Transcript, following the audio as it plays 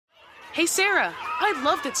Hey Sarah, I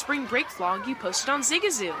love that spring break vlog you posted on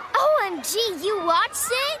Zigazoo. OMG, you watched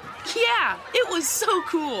it? Yeah, it was so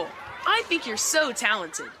cool. I think you're so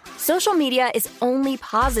talented. Social media is only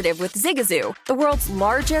positive with Zigazoo, the world's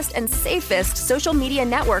largest and safest social media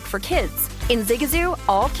network for kids. In Zigazoo,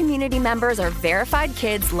 all community members are verified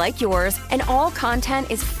kids like yours, and all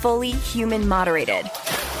content is fully human moderated.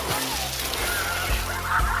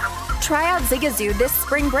 Try out Zigazoo this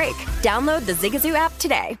spring break. Download the Zigazoo app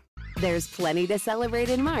today. There's plenty to celebrate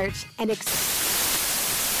in March and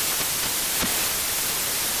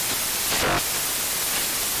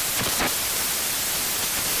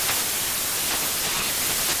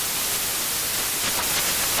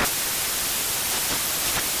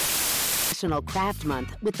National Craft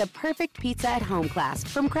Month with the perfect pizza at home class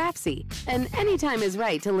from Craftsy. And anytime is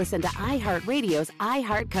right to listen to iHeartRadio's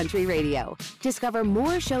iHeartCountry Radio. Discover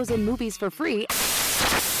more shows and movies for free.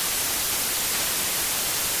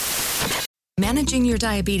 Managing your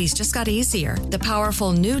diabetes just got easier. The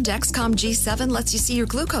powerful new Dexcom G7 lets you see your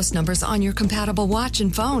glucose numbers on your compatible watch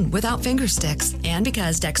and phone without finger sticks. And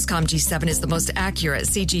because Dexcom G7 is the most accurate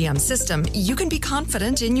CGM system, you can be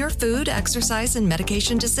confident in your food, exercise, and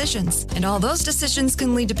medication decisions. And all those decisions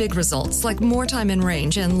can lead to big results like more time in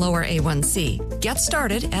range and lower A1C. Get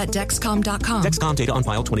started at Dexcom.com. Dexcom data on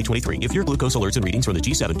file 2023. If your glucose alerts and readings from the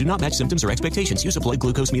G7 do not match symptoms or expectations, use a blood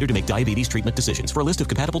glucose meter to make diabetes treatment decisions. For a list of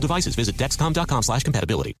compatible devices, visit Dexcom.com/compatibility.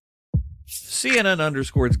 CNN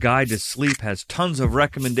Underscored's Guide to Sleep has tons of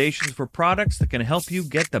recommendations for products that can help you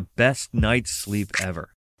get the best night's sleep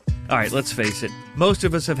ever. All right, let's face it. Most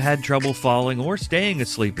of us have had trouble falling or staying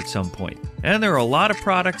asleep at some point. And there are a lot of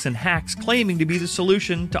products and hacks claiming to be the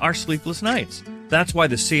solution to our sleepless nights. That's why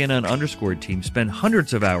the CNN Underscored team spend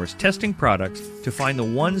hundreds of hours testing products to find the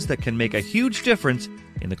ones that can make a huge difference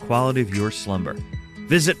in the quality of your slumber.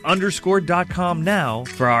 Visit underscored.com now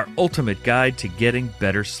for our ultimate guide to getting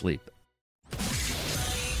better sleep.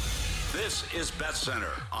 This is Bet Center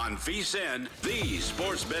on VSiN, the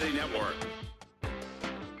Sports Betting Network.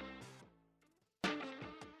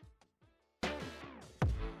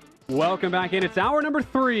 Welcome back in. It's hour number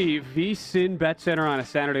 3, VSiN Bet Center on a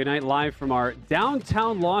Saturday night, live from our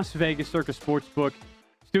downtown Las Vegas Circus Sportsbook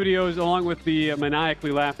studios, along with the maniacally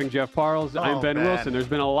laughing Jeff Parles. I'm Ben Wilson. There's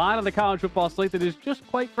been a lot of the college football slate that is just,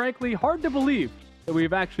 quite frankly, hard to believe that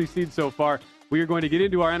we've actually seen so far. We are going to get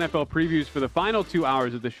into our NFL previews for the final 2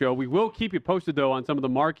 hours of the show. We will keep you posted, though, on some of the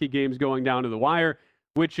marquee games going down to the wire,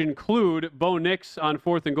 which include Bo Nix on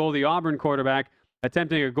 4th and goal, the Auburn quarterback,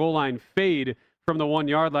 attempting a goal line fade from the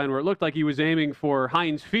 1-yard line where it looked like he was aiming for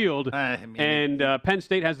Heinz Field. And Penn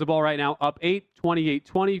State has the ball right now up 8,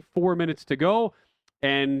 28-20, 4 minutes to go.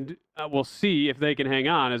 And we'll see if they can hang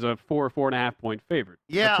on as a 4.5 point favorite.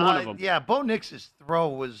 Yeah, that's one of them. Yeah. Bo Nix's throw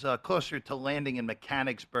was closer to landing in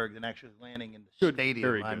Mechanicsburg than actually landing in the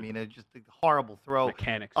stadium. I mean, it's just a horrible throw.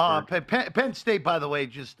 Mechanicsburg. Penn State, by the way,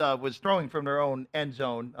 just was throwing from their own end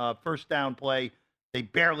zone. First down play. They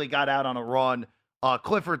barely got out on a run.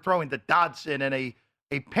 Clifford throwing to Dodson and a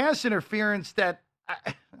pass interference that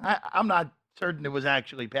I'm not certain it was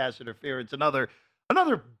actually pass interference. Another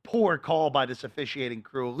poor call by this officiating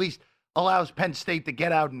crew. At least allows Penn State to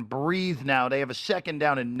get out and breathe now. They have a 2nd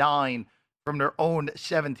down and 9 from their own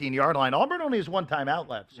 17-yard line. Auburn only has one timeout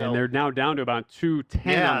left. So. And they're now down to about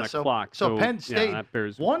 2:10 on the clock. So Penn State,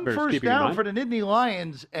 one first down for the Nittany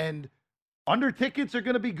Lions, and under tickets are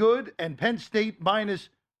going to be good, and Penn State minus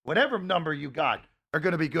whatever number you got are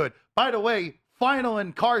going to be good. By the way, final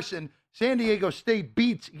in Carson, San Diego State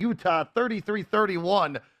beats Utah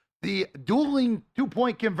 33-31. The dueling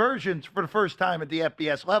 2-point conversions for the first time at the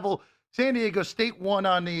FBS level. San Diego State won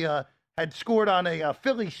on had scored on a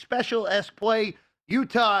Philly special-esque play.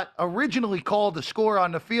 Utah originally called the score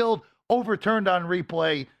on the field, overturned on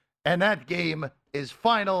replay, and that game is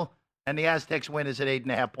final, and the Aztecs win is an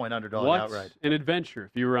 8.5-point underdog outright. An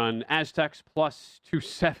adventure. If you were on Aztecs plus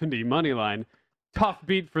 270 money line, tough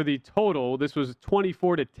beat for the total. This was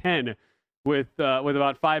 24-10 with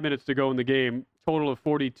about 5 minutes to go in the game. Total of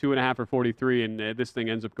 42.5 or 43, and this thing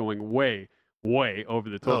ends up going way over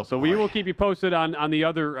the total. So we will keep you posted on the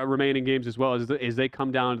other remaining games as well as they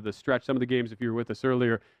come down to the stretch. Some of the games, if you were with us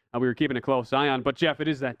earlier, we were keeping a close eye on. But, Jeff, it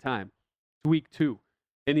is that time. It's week 2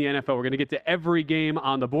 in the NFL. We're going to get to every game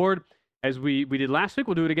on the board. As we did last week,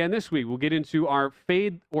 we'll do it again this week. We'll get into our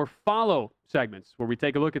fade or follow segments where we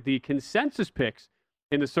take a look at the consensus picks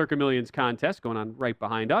in the Circa Millions contest going on right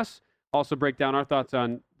behind us. Also break down our thoughts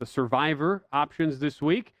on the Survivor options this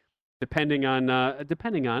week, depending on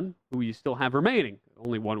who you still have remaining.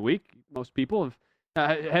 Only 1 week. Most people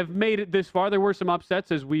have made it this far. There were some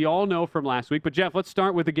upsets, as we all know from last week. But, Jeff, let's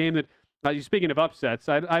start with a game that Speaking of upsets,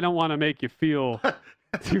 I don't want to make you feel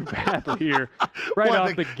too badly here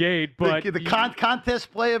off the gate, but the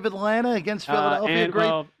contest play of Atlanta against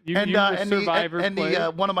Philadelphia,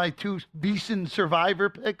 and one of my two VSiN Survivor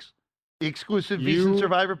picks, the exclusive VSiN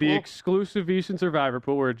Survivor pool, the exclusive VSiN Survivor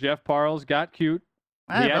pool where Jeff Parles got cute.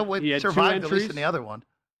 He had survived at least in the other one.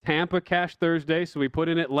 Tampa cashed Thursday, so we put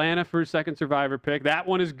in Atlanta for a second Survivor pick. That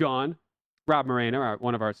one is gone. Rob Moreno,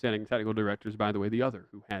 one of our outstanding technical directors, by the way, the other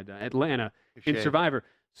who had Atlanta in Survivor.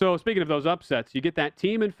 So speaking of those upsets, you get that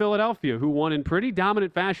team in Philadelphia who won in pretty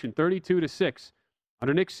dominant fashion, 32-6,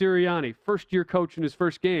 under Nick Sirianni, first-year coach in his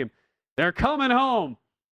first game. They're coming home.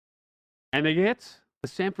 And they get the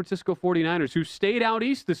San Francisco 49ers, who stayed out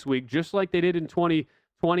east this week, just like they did in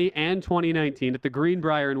 2020 and 2019 at the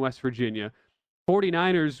Greenbrier in West Virginia.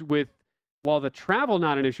 49ers with, while the travel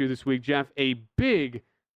not an issue this week, Jeff, a big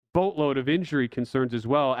boatload of injury concerns as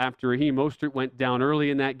well after Raheem Mostert went down early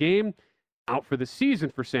in that game, out for the season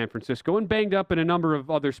for San Francisco, and banged up in a number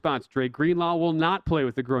of other spots. Dre Greenlaw will not play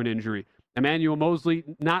with a groin injury. Emmanuel Mosley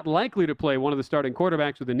not likely to play, one of the starting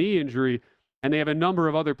quarterbacks with a knee injury, and they have a number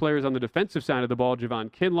of other players on the defensive side of the ball.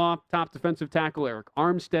 Javon Kinlaw, top defensive tackle, Eric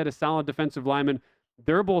Armstead, a solid defensive lineman.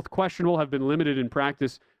 They're both questionable, have been limited in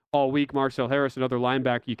practice all week. Marcel Harris, another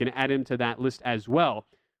linebacker, you can add him to that list as well.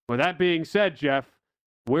 With that being said, Jeff,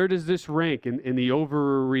 where does this rank in the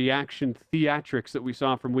overreaction theatrics that we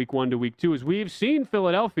saw from week 1 to week 2? As we've seen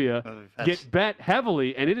Philadelphia get bet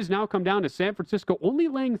heavily, and it has now come down to San Francisco only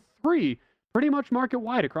laying 3, pretty much market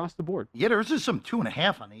wide across the board. Yeah, there's just some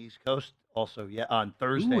 2.5 on the East Coast also, on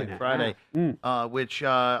Thursday and Friday, which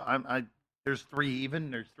there's 3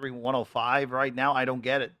 even. There's 3 105 right now. I don't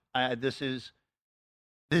get it. This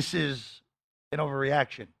is an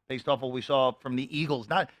overreaction based off what we saw from the Eagles.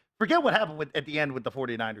 Forget what happened at the end with the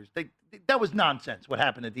 49ers. That was nonsense, what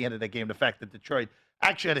happened at the end of that game. The fact that Detroit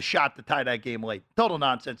actually had a shot to tie that game late. Total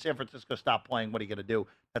nonsense. San Francisco stopped playing. What are you going to do?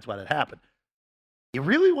 That's why that happened. You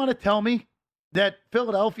really want to tell me that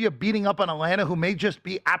Philadelphia beating up on Atlanta, who may just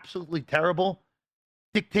be absolutely terrible,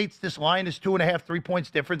 dictates this line is 2.5, 3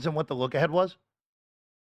 points difference than what the look-ahead was?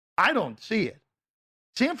 I don't see it.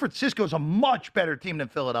 San Francisco is a much better team than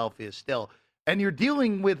Philadelphia still. And you're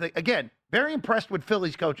dealing with, again, very impressed with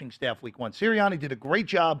Philly's coaching staff week 1. Sirianni did a great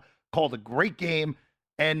job, called a great game,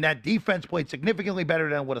 and that defense played significantly better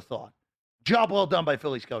than I would have thought. Job well done by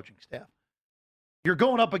Philly's coaching staff. You're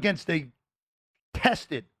going up against a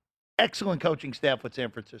tested, excellent coaching staff with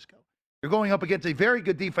San Francisco. You're going up against a very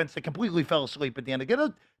good defense that completely fell asleep at the end.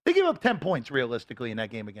 They gave up 10 points realistically in that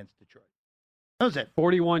game against Detroit. That was it.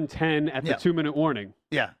 41-10 at the 2-minute warning.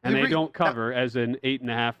 Yeah. And they don't cover as an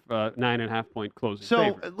 8.5, 9.5 point closing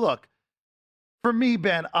favorite. Look, for me,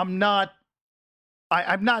 Ben, I'm not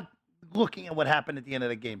looking at what happened at the end of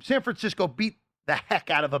the game. San Francisco beat the heck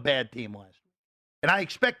out of a bad team last week. And I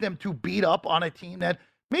expect them to beat up on a team that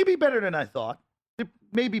may be better than I thought. It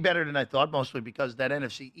may be better than I thought, mostly because that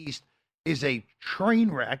NFC East is a train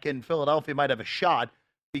wreck, and Philadelphia might have a shot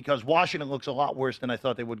because Washington looks a lot worse than I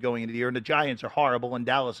thought they would going into the year, and the Giants are horrible, and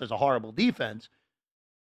Dallas has a horrible defense.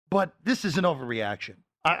 But this is an overreaction.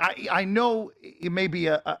 I know it may be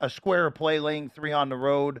a square play laying 3 on the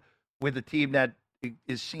road with a team that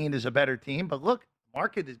is seen as a better team, but look, the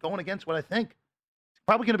market is going against what I think. It's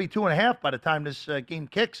probably going to be 2.5 by the time this game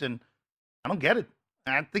kicks, and I don't get it.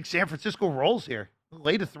 I think San Francisco rolls here.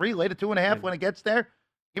 Lay to 3, lay to 2.5 when it gets there.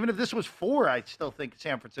 Even if this was 4, I still think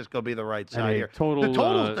San Francisco will be the right side here.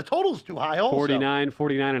 The total's too high also.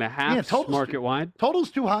 49.5 market-wide.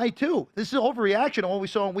 Total's too high, too. This is an overreaction on what we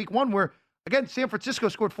saw in week 1 where, again, San Francisco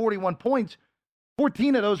scored 41 points.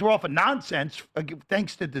 14 of those were off of nonsense,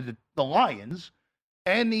 thanks to the Lions.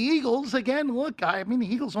 And the Eagles, again, look, the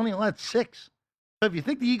Eagles only allowed 6. So if you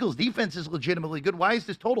think the Eagles' defense is legitimately good, why is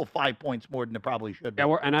this total 5 points more than it probably should be?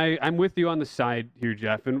 Yeah, and I'm with you on the side here,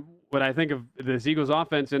 Jeff. And what I think of this Eagles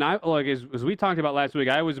offense, and as we talked about last week,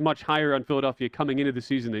 I was much higher on Philadelphia coming into the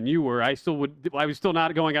season than you were. I was still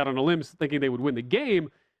not going out on a limb thinking they would win the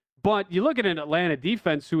game. But you look at an Atlanta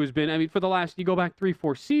defense who has been, for the last, you go back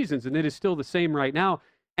 3-4 seasons, and it is still the same right now.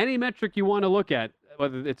 Any metric you want to look at,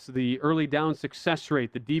 whether it's the early down success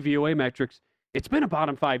rate, the DVOA metrics, it's been a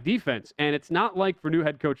bottom 5 defense. And it's not like for new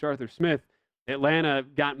head coach Arthur Smith, Atlanta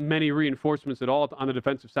got many reinforcements at all on the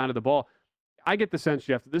defensive side of the ball. I get the sense,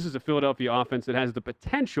 Jeff, that this is a Philadelphia offense that has the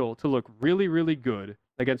potential to look really, really good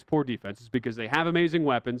against poor defenses because they have amazing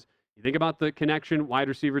weapons. You think about the connection, wide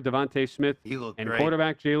receiver Devontae Smith and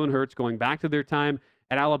quarterback Jalen Hurts going back to their time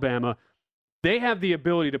at Alabama. They have the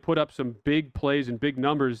ability to put up some big plays and big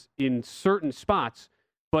numbers in certain spots,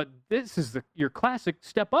 but this is your classic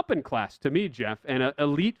step up in class to me, Jeff, and an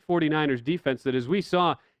elite 49ers defense that, as we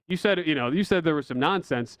saw, you said there was some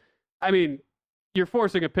nonsense. I mean, you're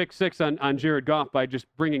forcing a pick six on Jared Goff by just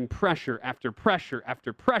bringing pressure after pressure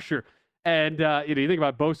after pressure. And you think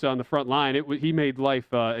about Bosa on the front line. He made life.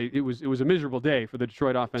 It was a miserable day for the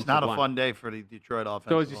Detroit offensive line. It's not a fun day for the Detroit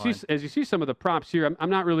offensive line. So as you see some of the props here, I'm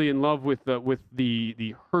not really in love with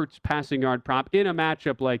the Hurts passing yard prop in a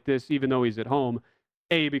matchup like this, even though he's at home.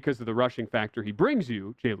 A, because of the rushing factor he brings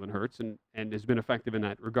you, Jalen Hurts, and has been effective in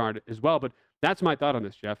that regard as well. But that's my thought on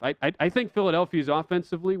this, Jeff. I think Philadelphia's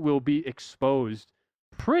offensively will be exposed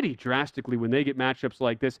pretty drastically when they get matchups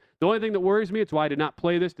like this. The only thing that worries me, it's why I did not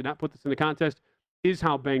put this in the contest, is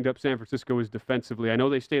how banged up San Francisco is defensively. I know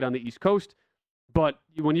they stayed on the East Coast, but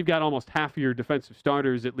when you've got almost half of your defensive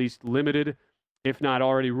starters at least limited, if not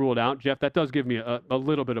already ruled out, Jeff, that does give me a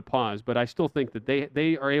little bit of pause. But I still think that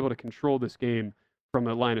they are able to control this game from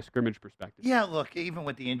a line of scrimmage perspective. Yeah, look, even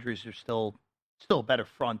with the injuries, they're still a better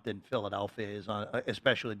front than Philadelphia is,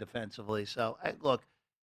 especially defensively. So, look,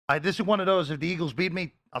 this is one of those. If the Eagles beat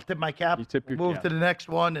me, I'll tip my cap. You tip your move cap. to the next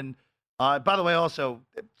one. And by the way, also,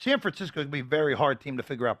 San Francisco is going to be a very hard team to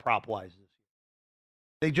figure out prop-wise this year.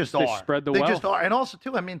 They just are. Spread the wealth. They just are. And also,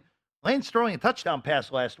 too, I mean, Lane's throwing a touchdown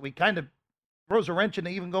pass last week kind of throws a wrench into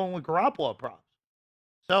even going with Garoppolo props.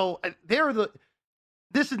 So,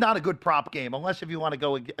 this is not a good prop game, unless if you want to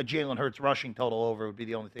go a Jalen Hurts rushing total over would be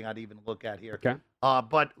the only thing I'd even look at here. Okay.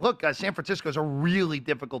 But look, San Francisco is a really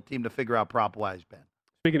difficult team to figure out prop-wise, Ben.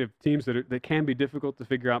 Speaking of teams that can be difficult to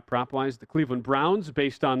figure out prop-wise, the Cleveland Browns,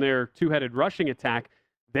 based on their two-headed rushing attack,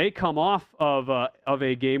 they come off of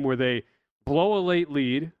a game where they blow a late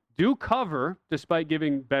lead, do cover, despite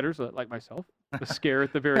giving bettors, like myself, a scare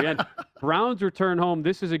at the very end. Browns return home.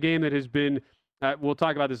 This is a game that has been, we'll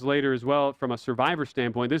talk about this later as well, from a Survivor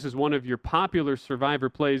standpoint. This is one of your popular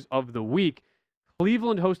Survivor plays of the week.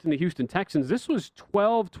 Cleveland hosting the Houston Texans. This was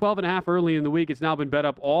 12.5 early in the week. It's now been bet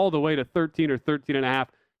up all the way to 13 or 13.5.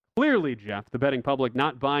 Clearly, Jeff, the betting public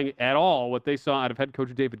not buying at all what they saw out of head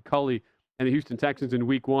coach David Culley and the Houston Texans in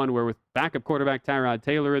week one, where with backup quarterback Tyrod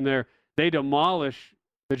Taylor in there, they demolish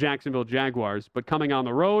the Jacksonville Jaguars. But coming on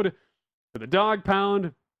the road for the dog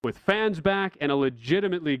pound, with fans back and a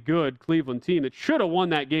legitimately good Cleveland team that should have won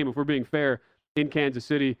that game, if we're being fair, in Kansas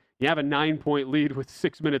City. You have a 9-point lead with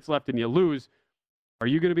 6 minutes left and you lose. Are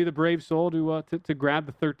you going to be the brave soul to grab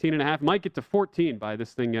the 13.5? Might get to 14 by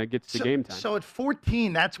this thing gets to game time. So at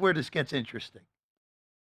 14, that's where this gets interesting.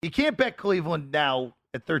 You can't bet Cleveland now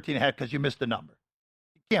at 13.5 because you missed a number.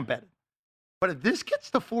 You can't bet it. But if this gets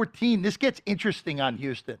to 14, this gets interesting on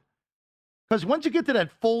Houston. Because once you get to that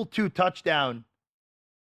full 2-touchdown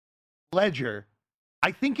ledger,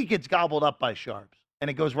 I think it gets gobbled up by Sharps, and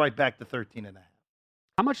it goes right back to 13.5.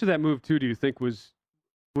 How much of that move, too, do you think was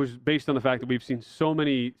based on the fact that we've seen so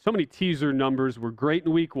many teaser numbers were great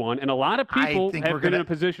in week one, and a lot of people have been in a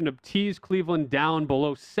position to tease Cleveland down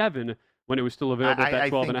below 7 when it was still available at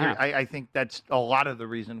that 12.5. I think that's a lot of the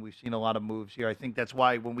reason we've seen a lot of moves here. I think that's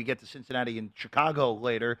why when we get to Cincinnati and Chicago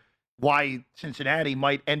later, why Cincinnati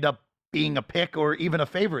might end up being a pick or even a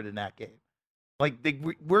favorite in that game. Like,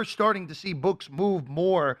 we're starting to see books move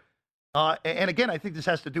more. And again, I think this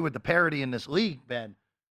has to do with the parity in this league, Ben,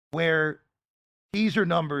 where teaser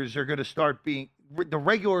numbers are going to start being, the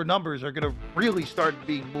regular numbers are going to really start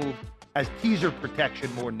being moved as teaser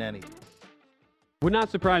protection more than anything. Would not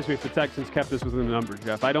surprise me if the Texans kept this within the number,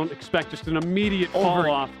 Jeff. I don't expect just an immediate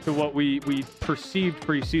fall-off to what we perceived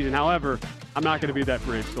preseason. However, I'm not going to be that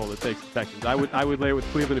brave soul that takes the Texans. I would lay it with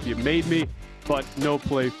Cleveland if you made me, but no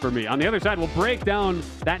play for me. On the other side, we'll break down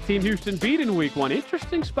that team Houston beat in week one.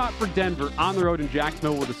 Interesting spot for Denver on the road in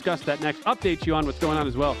Jacksonville. We'll discuss that next. Update you on what's going on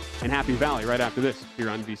as well in Happy Valley right after this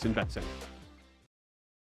here on VSiN Bet Center.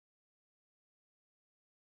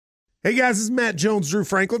 Hey guys, this is Matt Jones, Drew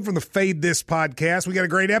Franklin from the Fade This podcast. We got a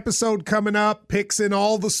great episode coming up, picks in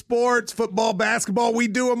all the sports, football, basketball, we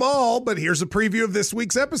do them all, but here's a preview of this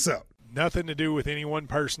week's episode. Nothing to do with anyone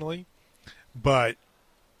personally, but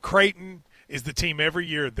Creighton is the team every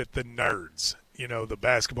year that the nerds, the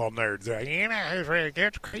basketball nerds, they're like, who's ready to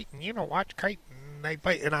get Creighton? Watch Creighton. They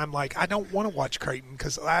play. And I'm like, I don't want to watch Creighton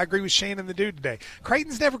because I agree with Shannon the dude today.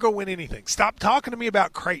 Creighton's never going to win anything. Stop talking to me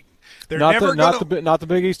about Creighton. They're not the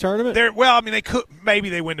Big East tournament. They could, maybe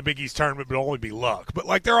they win the Big East tournament, but it'll only be luck.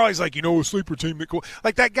 But they're always like, a sleeper team that cool.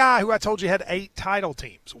 Like that guy who I told you had 8 title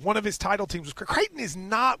teams. One of his title teams was Creighton is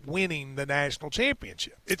not winning the national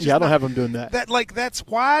championship. I don't have them doing that. That's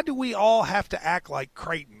why do we all have to act like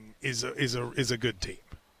Creighton is a good team?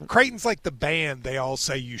 Creighton's like the band they all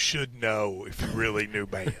say you should know if you really knew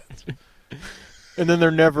bands. And then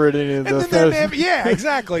they're never at any of the yeah,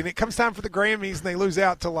 exactly. And it comes time for the Grammys, and they lose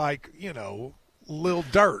out to Lil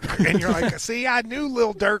Durk, and you're like, see, I knew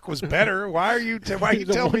Lil Durk was better. Why are you telling me?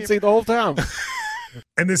 The whole time.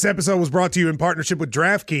 And this episode was brought to you in partnership with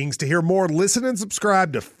DraftKings. To hear more, listen and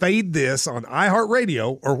subscribe to Fade This on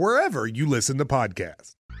iHeartRadio or wherever you listen to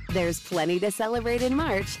podcasts. There's plenty to celebrate in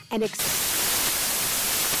March and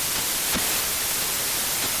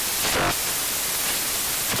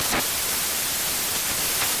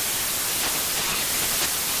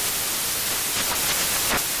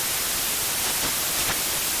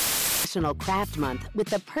National Craft Month with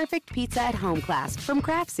the perfect pizza at home class from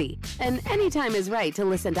Craftsy. And anytime is right to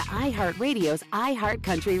listen to iHeartRadio's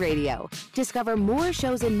iHeartCountry Radio. Discover more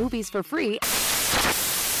shows and movies for free.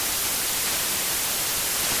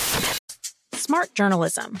 Smart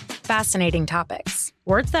journalism. Fascinating topics.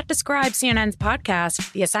 Words that describe CNN's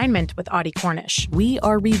podcast, The Assignment with Audie Cornish. We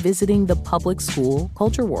are revisiting the public school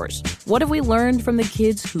culture wars. What have we learned from the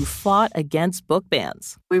kids who fought against book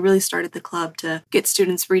bans? We really started the club to get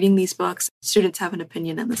students reading these books. Students have an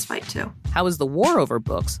opinion in this fight, too. How has the war over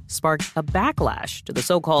books sparked a backlash to the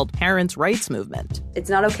so-called parents' rights movement? It's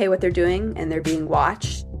not okay what they're doing, and they're being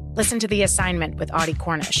watched. Listen to The Assignment with Audie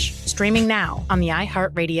Cornish. Streaming now on the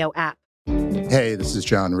iHeartRadio app. Hey, this is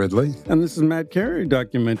John Ridley. And this is Matt Carey,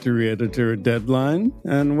 documentary editor at Deadline.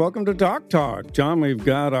 And welcome to Doc Talk. John, we've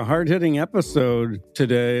got a hard-hitting episode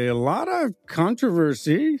today. A lot of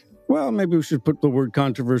controversy. Well, maybe we should put the word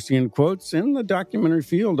controversy in quotes in the documentary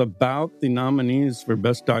field about the nominees for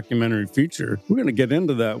Best Documentary Feature. We're going to get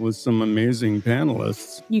into that with some amazing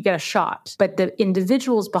panelists. You get a shot, but the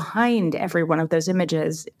individuals behind every one of those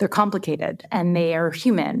images, they're complicated and they are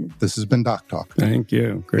human. This has been Doc Talk. Thank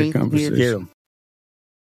you. Great conversation. Thank you.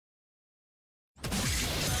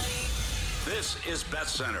 This is Bet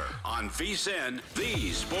Center on VSiN,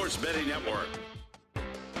 the sports betting network.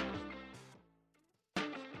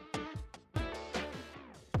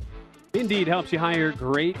 Indeed helps you hire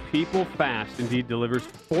great people fast. Indeed delivers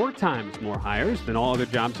 4 times more hires than all other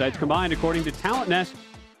job sites combined, according to Talent Nest.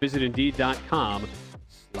 Visit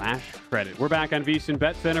Indeed.com/credit. We're back on VSiN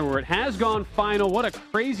Bet Center, where it has gone final. What a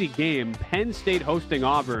crazy game. Penn State hosting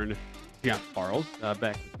Auburn. Jeff Parles,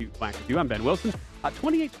 back with you. I'm Ben Wilson.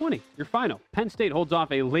 28-20, your final. Penn State holds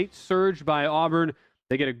off a late surge by Auburn.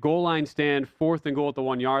 They get a goal line stand, 4th and goal at the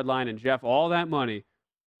 1-yard line. And Jeff, all that money,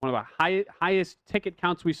 one of the highest ticket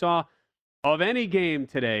counts we saw of any game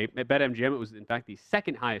today. At BetMGM, it was, in fact, the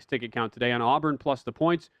second highest ticket count today on Auburn plus the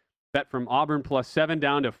points. Bet from Auburn +7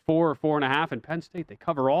 down to 4 or 4.5. And Penn State, they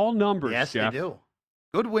cover all numbers, Yes, Jeff. they do.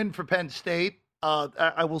 Good win for Penn State.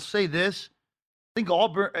 I will say this. I think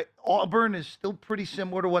Auburn is still pretty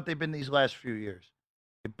similar to what they've been these last few years.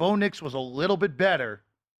 If Bo Nix was a little bit better,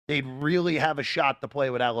 they'd really have a shot to play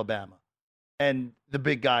with Alabama and the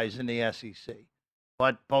big guys in the SEC.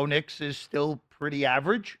 But Bo Nix is still pretty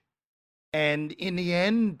average. And in the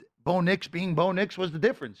end, Bo Nix being Bo Nix was the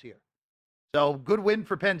difference here. So good win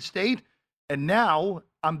for Penn State. And now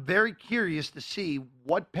I'm very curious to see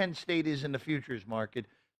what Penn State is in the futures market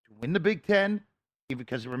to win the Big Ten.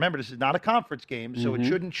 Because remember, this is not a conference game, so it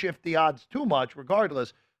shouldn't shift the odds too much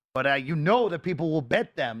regardless. But you know that people will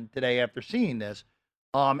bet them today after seeing this.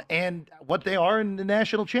 And what they are in the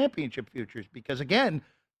national championship futures. Because, again,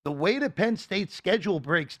 the way that Penn State's schedule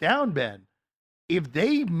breaks down, Ben, if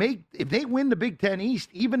they win the Big Ten East,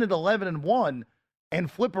 even at 11-1, and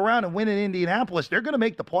flip around and win in Indianapolis, they're going to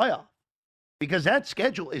make the playoff. Because that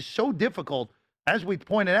schedule is so difficult, as we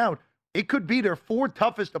pointed out. It could be their 4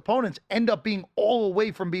 toughest opponents end up being all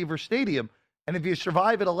away from Beaver Stadium. And if you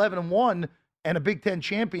survive at 11-1 and a Big Ten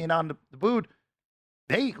champion on the boot,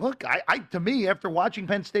 to me, after watching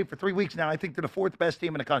Penn State for 3 weeks now, I think they're the 4th best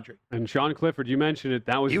team in the country. And Sean Clifford, you mentioned it.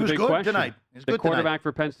 That was the big question. He was good tonight. The quarterback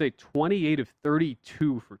for Penn State, 28 of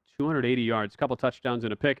 32 for 280 yards, a couple touchdowns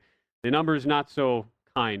and a pick. The numbers not so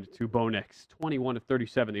kind to Bo Nix. 21 of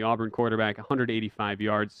 37, the Auburn quarterback, 185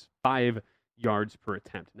 yards, 5 yards per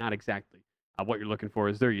attempt. Not exactly what you're looking for.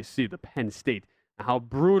 Is there you see the Penn State, how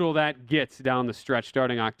brutal that gets down the stretch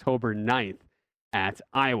starting October 9th at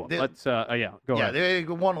Iowa. Go ahead.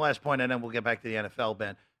 One last point, and then we'll get back to the NFL,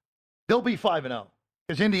 Ben. They'll be 5-0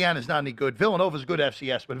 because Indiana's not any good. Villanova's good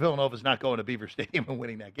FCS, but Villanova's not going to Beaver Stadium and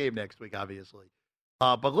winning that game next week, obviously.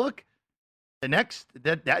 But look,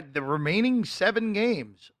 the remaining 7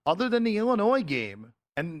 games, other than the Illinois game,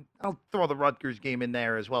 and I'll throw the Rutgers game in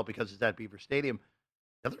there as well because it's at Beaver Stadium.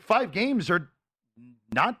 The other 5 games are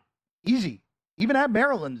not easy. Even at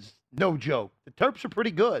Maryland's no joke. The Terps are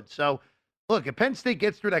pretty good. So, look, if Penn State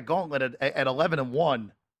gets through that gauntlet at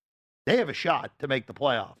 11-1, they have a shot to make the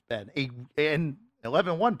playoff, Ben. And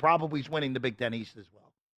 11-1 probably is winning the Big Ten East as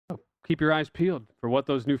well. keep your eyes peeled for what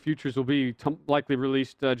those new futures will be. Likely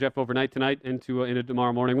released, Jeff, overnight tonight into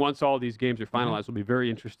tomorrow morning. Once all these games are finalized, will be very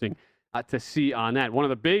interesting to see on that. One of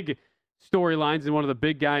the big storylines and one of the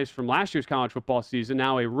big guys from last year's college football season,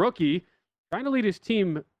 now a rookie, trying to lead his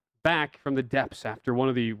team back from the depths after one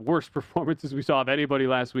of the worst performances we saw of anybody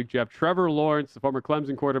last week, Jeff. Trevor Lawrence, the former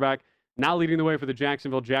Clemson quarterback, now leading the way for the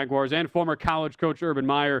Jacksonville Jaguars, and former college coach Urban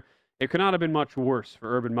Meyer. It could not have been much worse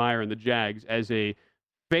for Urban Meyer and the Jags. As a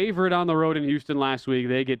favorite on the road in Houston last week,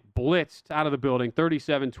 they get blitzed out of the building,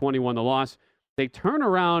 37-21 the loss. They turn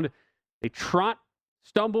around, they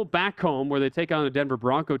stumble back home where they take on the Denver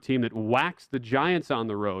Bronco team that whacks the Giants on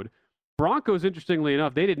the road. Broncos, interestingly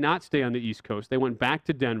enough, they did not stay on the East Coast. They went back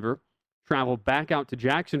to Denver, traveled back out to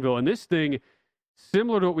Jacksonville. And this thing,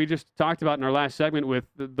 similar to what we just talked about in our last segment with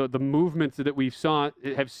the movements that we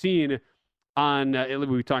have seen on,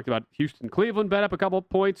 we talked about Houston, Cleveland bet up a couple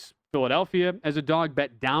points. Philadelphia as a dog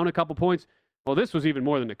bet down a couple points. Well, this was even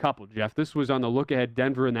more than a couple, Jeff. This was on the look-ahead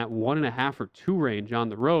Denver in that 1.5 or 2 range on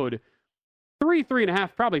the road.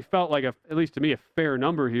 3.5 probably felt like, at least to me, a fair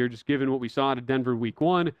number here, just given what we saw at Denver week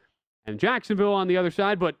 1. And Jacksonville on the other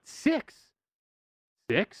side, but 6?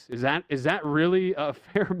 Is that really a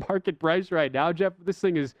fair market price right now, Jeff? This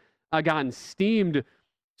thing has gotten steamed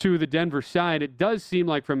to the Denver side. It does seem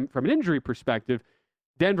like from an injury perspective,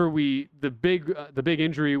 Denver, the big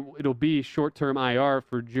injury, it'll be short-term IR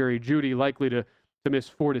for Jerry Jeudy, likely to miss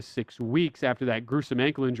 4 to 6 weeks after that gruesome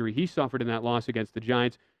ankle injury he suffered in that loss against the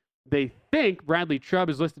Giants. They think Bradley Chubb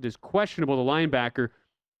is listed as questionable, the linebacker.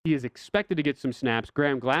 He is expected to get some snaps.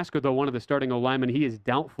 Graham Glasgow, though, one of the starting O-linemen, he is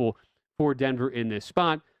doubtful for Denver in this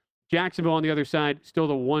spot. Jacksonville on the other side, still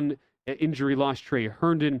the one injury loss, Trey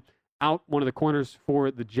Herndon, out, one of the corners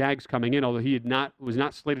for the Jags coming in, although he was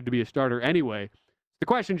not slated to be a starter anyway. The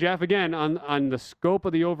question, Jeff, again, on the scope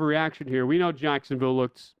of the overreaction here, we know Jacksonville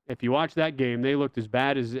looked, if you watch that game, they looked as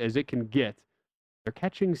bad as it can get. They're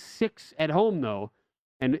catching 6 at home, though.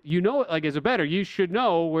 And as a bettor, you should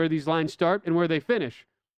know where these lines start and where they finish.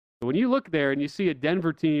 So when you look there and you see a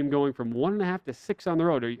Denver team going from 1.5 to 6 on the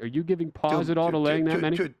road, are you giving pause at all to laying that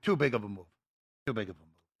many? Too big of a move. Too big of a move.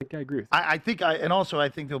 I think I agree with you. I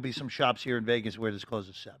think there'll be some shops here in Vegas where this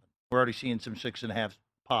closes 7. We're already seeing some 6.5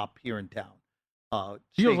 pop here in town.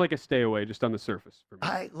 Feels like a stay away just on the surface for me.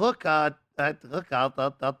 I'll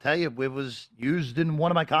tell you, it was used in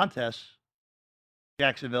one of my contests.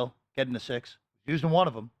 Jacksonville getting a 6, used in one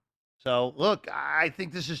of them. So look, I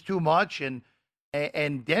think this is too much,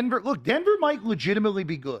 and Denver. Look, Denver might legitimately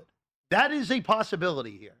be good. That is a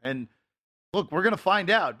possibility here, and look, we're going to find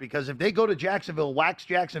out, because if they go to Jacksonville, wax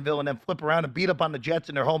Jacksonville, and then flip around and beat up on the Jets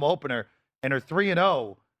in their home opener and are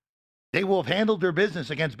 3-0, they will have handled their business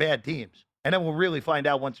against bad teams. And then we'll really find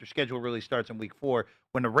out once their schedule really starts in week 4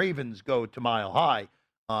 when the Ravens go to Mile High,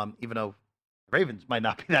 even though the Ravens might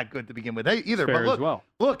not be that good to begin with either. Fair but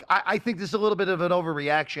look, I think this is a little bit of an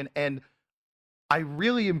overreaction, and I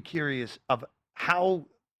really am curious of how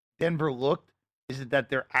Denver looked. Is it that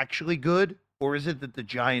they're actually good, or is it that the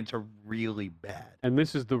Giants are really bad? And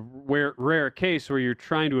this is the rare case where you're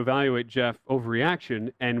trying to evaluate, Jeff,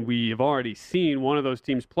 overreaction, and we have already seen one of those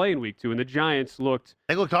teams play in week 2, and the Giants looked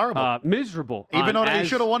horrible, miserable. Even though they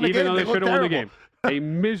should have won the game. Even though they should have won the game. A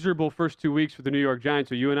miserable first 2 weeks for the New York Giants,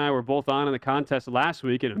 who you and I were both on in the contest last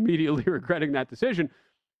week and immediately regretting that decision.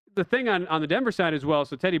 The thing on the Denver side as well,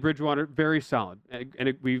 so Teddy Bridgewater, very solid,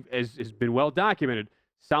 and has been well documented.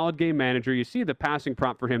 Solid game manager. You see the passing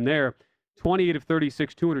prop for him there. 28 of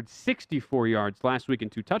 36, 264 yards last week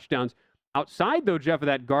and 2 touchdowns. Outside, though, Jeff, of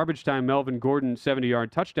that garbage time Melvin Gordon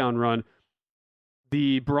 70-yard touchdown run,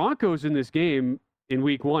 the Broncos in this game in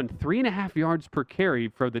week 1, 3.5 yards per carry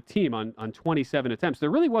for the team on 27 attempts.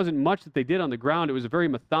 There really wasn't much that they did on the ground. It was a very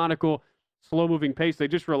methodical, slow-moving pace. They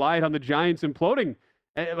just relied on the Giants imploding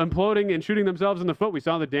and shooting themselves in the foot. We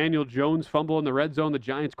saw the Daniel Jones fumble in the red zone, the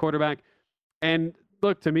Giants quarterback. And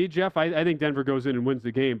look, to me, Jeff, I think Denver goes in and wins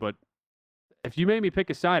the game, but if you made me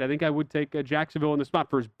pick a side, I think I would take Jacksonville in the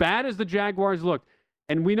spot. For as bad as the Jaguars looked,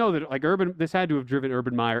 and we know that this had to have driven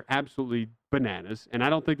Urban Meyer absolutely bananas, and I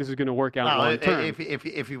don't think this is going to work out long term.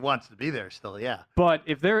 If he wants to be there still, yeah. But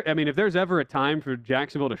if there's ever a time for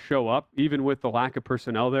Jacksonville to show up, even with the lack of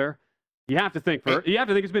personnel there, you have to think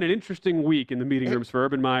it's been an interesting week in the meeting rooms for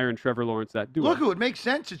Urban Meyer and Trevor Lawrence. That duo. Look, it makes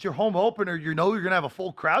sense. It's your home opener. You know you're going to have a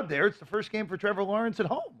full crowd there. It's the first game for Trevor Lawrence at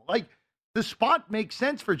home. Like, the spot makes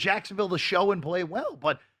sense for Jacksonville to show and play well,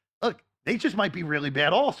 but look, they just might be really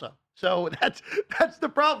bad also. So that's the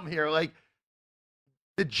problem here. Like,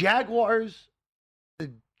 the Jaguars,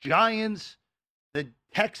 the Giants, the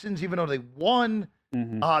Texans, even though they won,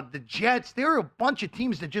 the Jets, there are a bunch of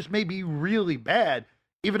teams that just may be really bad.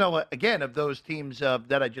 Even though, again, of those teams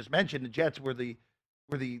that I just mentioned, the Jets were the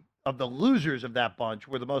of the losers of that bunch,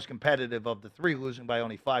 were the most competitive of the three, losing by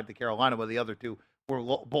only 5 to Carolina, while the other two were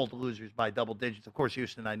both losers by double digits. Of course,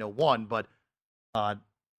 Houston, I know, won, but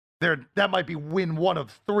that might be win 1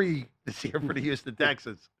 of 3 this year for the Houston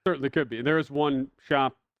Texans. Certainly could be. And there is one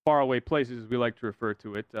shop, faraway places, as we like to refer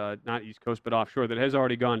to it, not East Coast, but offshore, that has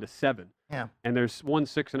already gone to 7. Yeah. And there's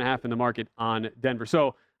 6.5 in the market on Denver.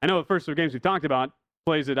 So I know the first 2 games we've talked about,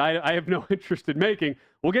 plays that I have no interest in making.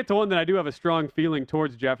 We'll get to one that I do have a strong feeling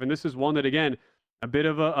towards, Jeff, and this is one that, again, a bit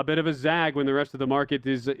of a zag when the rest of the market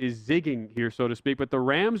is zigging here, so to speak. But the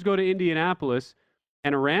Rams go to Indianapolis,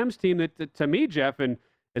 and a Rams team that to me, Jeff, and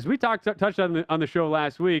as we touched on the show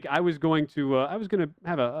last week, I was going to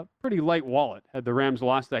have a pretty light wallet had the Rams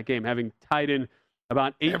lost that game, having tied in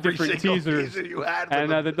about 8 different teasers. You had and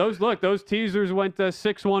those teasers went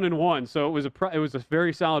 6-1-1, so it was a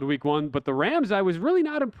very solid week 1. But the Rams, I was really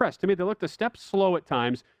not impressed. To me, they looked a step slow at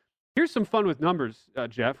times. Here's some fun with numbers,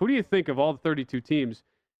 Jeff. Who do you think of all the 32 teams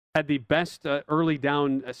had the best early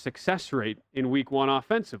down success rate in week 1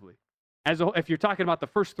 offensively? If you're talking about the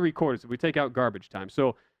first 3 quarters, if we take out garbage time,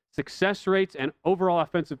 so success rates and overall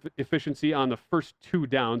offensive efficiency on the first 2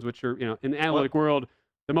 downs, which are in the analytic world,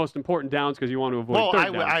 the most important downs because you want to avoid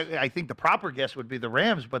third downs. I think the proper guess would be the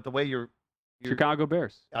Rams, but the way you're Chicago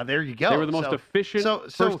Bears. There you go. They were the most efficient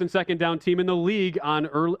first and second down team in the league on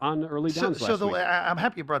early downs last week. I'm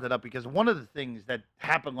happy you brought that up because one of the things that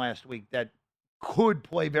happened last week that could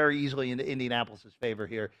play very easily into Indianapolis' favor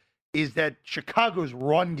here is that Chicago's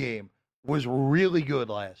run game was really good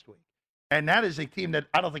last week. And that is a team that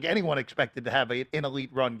I don't think anyone expected to have an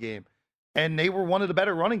elite run game. And they were one of the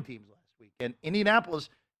better running teams last week. And Indianapolis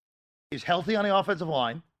is healthy on the offensive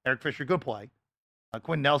line. Eric Fisher, good play.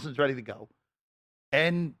 Quinn Nelson's ready to go.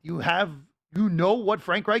 And you know what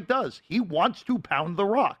Frank Reich does. He wants to pound the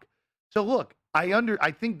rock. So look,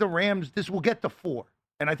 I think the Rams, this will get to 4.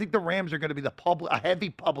 And I think the Rams are going to be a heavy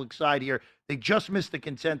public side here. They just missed the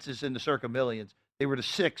consensus in the Circa Millions. They were the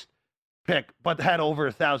 6th pick, but had over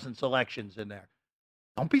 1,000 selections in there.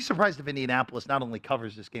 Don't be surprised if Indianapolis not only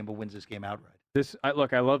covers this game, but wins this game outright. I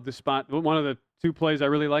love the spot. One of the 2 plays I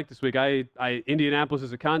really like this week. Indianapolis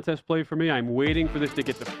is a contest play for me. I'm waiting for this to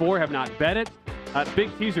get to 4. Have not bet it.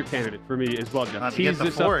 Big teaser candidate for me as well, Jeff. Tease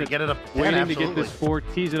this 4, up. Get it up to 10, waiting absolutely. to get this 4.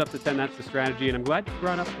 Tease it up to 10. That's the strategy. And I'm glad you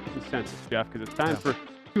brought up the consensus, Jeff, because it's time for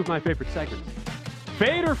 2 of my favorite segments.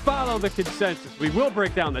 Fade or follow the consensus. We will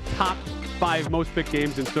break down the top 5 most picked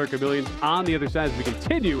games in Circa Millions on the other side as we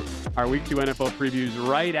continue our Week 2 NFL previews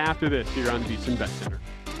right after this here on VSiN Bet Center.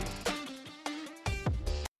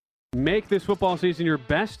 Make this football season your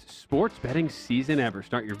best sports betting season ever.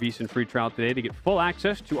 Start your VSiN free trial today to get full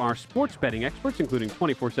access to our sports betting experts, including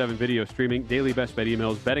 24/7 video streaming, daily best bet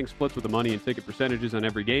emails, betting splits with the money and ticket percentages on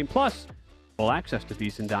every game, plus full access to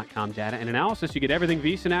VSiN.com data and analysis. You get everything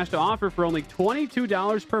VSiN has to offer for only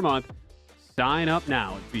 $22 per month. Sign up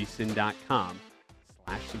now at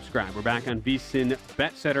VSiN.com/subscribe. We're back on VSiN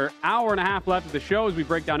Bet Center. Hour and a half left of the show as we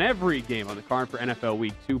break down every game on the card for NFL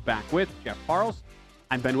Week 2. Back with Jeff Parles.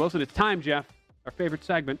 I'm Ben Wilson. It's time, Jeff, our favorite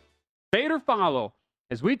segment, Fade or Follow,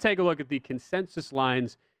 as we take a look at the consensus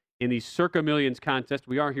lines in the Circa Millions contest.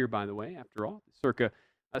 We are here, by the way, after all, the Circa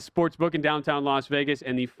Sportsbook in downtown Las Vegas,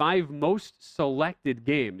 and the 5 most selected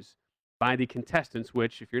games by the contestants,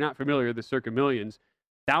 which, if you're not familiar, the Circa Millions,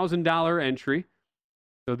 $1,000 entry.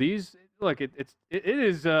 So these, look, it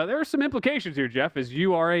is. There are some implications here, Jeff, as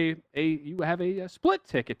you are you have a split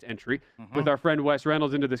ticket entry with our friend Wes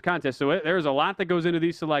Reynolds into this contest. So there's a lot that goes into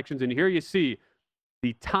these selections, and here you see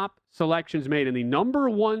the top selections made, and the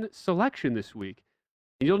number 1 selection this week.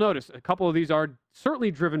 And you'll notice a couple of these are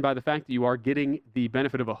certainly driven by the fact that you are getting the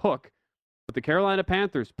benefit of a hook. But the Carolina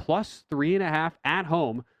Panthers plus 3.5 at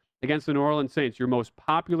home against the New Orleans Saints, your most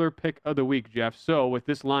popular pick of the week, Jeff. So with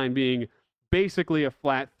this line being basically a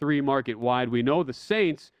flat 3 market wide, we know the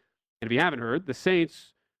Saints, and if you haven't heard, the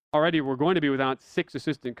Saints already were going to be without 6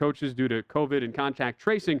 assistant coaches due to COVID and contact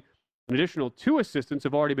tracing. An additional 2 assistants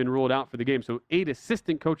have already been ruled out for the game. So 8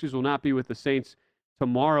 assistant coaches will not be with the Saints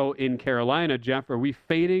tomorrow in Carolina. Jeff, are we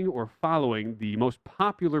fading or following the most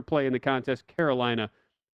popular play in the contest, Carolina?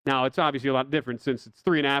 Now, it's obviously a lot different since it's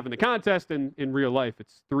 3.5 in the contest, and in real life,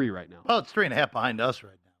 it's 3 right now. Well, it's 3.5 behind us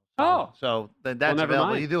right now. So that's available.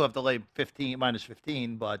 Mind. You do have to lay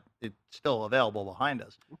 -15, but it's still available behind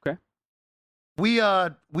us. Okay. We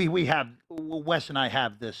have Wes and I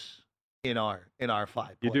have this in our 5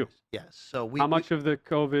 plays. You do? Yes. So how much of the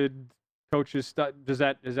COVID coaches does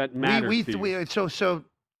that matter to you? So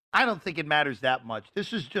I don't think it matters that much.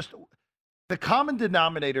 This is just the common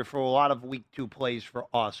denominator for a lot of week 2 plays for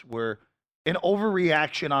us were an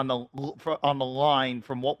overreaction on the line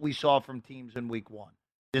from what we saw from teams in Week 1.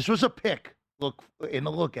 This was a pick in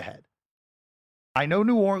the look ahead. I know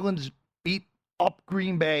New Orleans beat up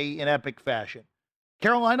Green Bay in epic fashion.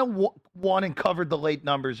 Carolina won and covered the late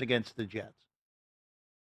numbers against the Jets.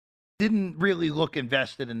 Didn't really look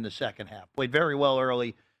invested in the second half. Played very well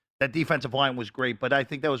early. That defensive line was great, but I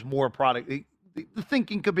think that was more product. The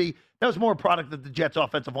thinking could be that was more a product of the Jets'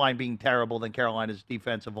 offensive line being terrible than Carolina's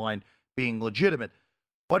defensive line being legitimate.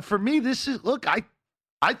 But for me, this is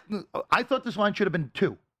I thought this line should have been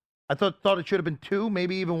 2. I thought it should have been 2,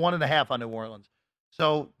 maybe even 1.5 on New Orleans.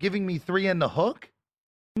 So giving me 3 in the hook,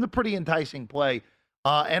 a pretty enticing play.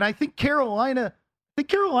 And I think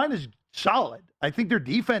Carolina's solid. I think their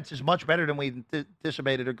defense is much better than we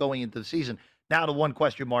anticipated going into the season. Now the one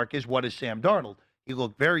question mark is, what is Sam Darnold? He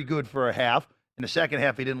looked very good for a half. In the second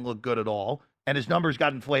half, he didn't look good at all. And his numbers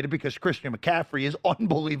got inflated because Christian McCaffrey is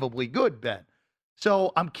unbelievably good, Ben.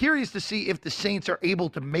 So I'm curious to see if the Saints are able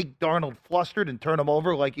to make Darnold flustered and turn him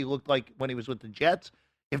over like he looked like when he was with the Jets.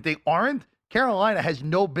 If they aren't, Carolina has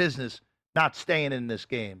no business not staying in this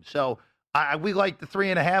game. So we like the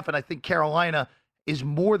 3.5, and I think Carolina is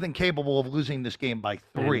more than capable of losing this game by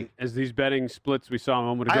 3. And as these betting splits we saw a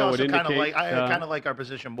moment ago, I also kind of like our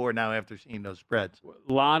position board now after seeing those spreads.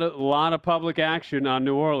 A lot of public action on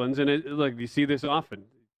New Orleans, and you see this often.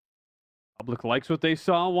 Public likes what they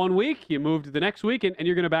saw one week. You move to the next week, and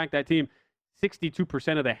you're going to back that team.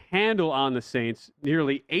 62% of the handle on the Saints,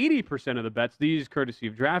 nearly 80% of the bets. These courtesy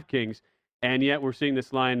of DraftKings, and yet we're seeing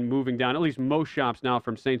this line moving down. At least most shops now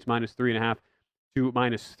from Saints -3.5 to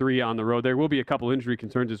 -3 on the road. There will be a couple injury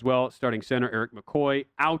concerns as well. Starting center Eric McCoy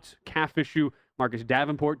out, calf issue. Marcus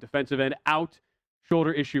Davenport, defensive end, out,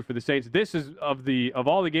 shoulder issue for the Saints. This is of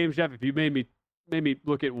all the games, Jeff. If you made me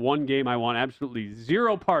look at one game I want absolutely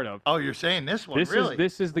zero part of. Oh, you're saying this one? Really?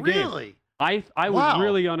 This is the game. Really? I was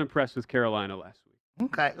really unimpressed with Carolina last week.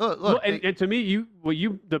 Okay, look, and to me,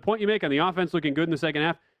 the point you make on the offense looking good in the second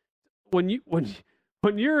half, when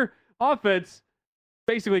your offense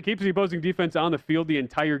basically keeps the opposing defense on the field the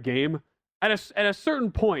entire game, at a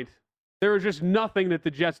certain point, there was just nothing that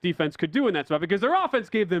the Jets defense could do in that spot because their offense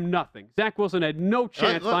gave them nothing. Zach Wilson had no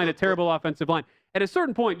chance behind a terrible offensive line. At a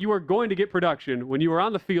certain point, you are going to get production when you are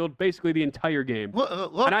on the field basically the entire game.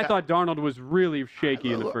 And I thought Darnold was really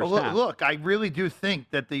shaky in the first half. Look, I really do think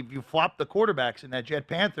that if you flopped the quarterbacks in that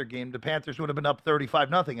Jet-Panther game, the Panthers would have been up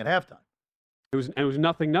 35-0 at halftime. It was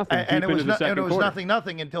nothing. And it was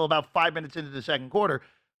nothing until about 5 minutes into the second quarter.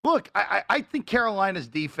 Look, I think Carolina's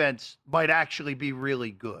defense might actually be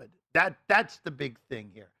really good. That's the big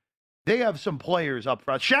thing here. They have some players up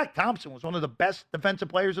front. Shaq Thompson was one of the best defensive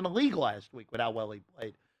players in the league last week with how well he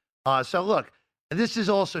played. So, look, this is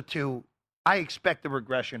also, I expect a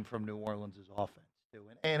regression from New Orleans' offense, too.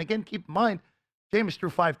 And again, keep in mind, Jameis threw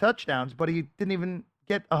 5 touchdowns, but he didn't even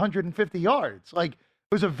get 150 yards. Like,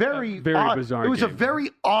 it was a very bizarre It was game. a very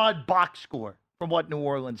odd box score from what New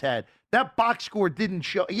Orleans had. That box score didn't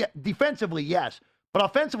show, defensively, yes, but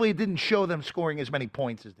offensively, it didn't show them scoring as many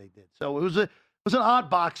points as they did. So it was an odd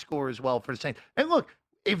box score as well for the Saints. And look,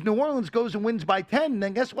 if New Orleans goes and wins by 10,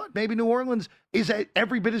 then guess what? Maybe New Orleans is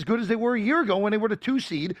every bit as good as they were a year ago when they were the 2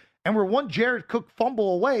 seed and were one Jared Cook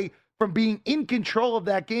fumble away from being in control of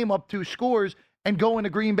that game up 2 scores and going to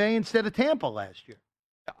Green Bay instead of Tampa last year.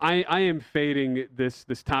 I am fading this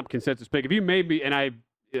top consensus pick. If you made me, and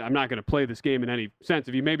I'm not going to play this game in any sense.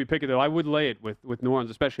 If you maybe pick it, though, I would lay it with New Orleans,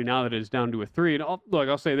 especially now that it is down to a 3. And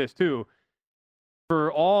I'll say this, too.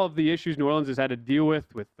 For all of the issues New Orleans has had to deal with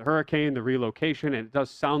the hurricane, the relocation, and it does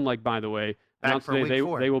sound like, by the way, announced today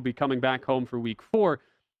they will be coming back home for week 4.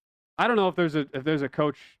 I don't know if there's a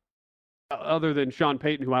coach other than Sean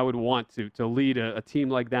Payton who I would want to lead a team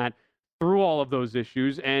like that through all of those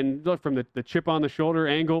issues. And look, from the chip on the shoulder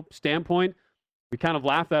angle standpoint, we kind of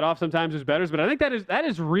laugh that off sometimes as bettors, but I think that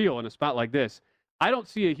is real in a spot like this. I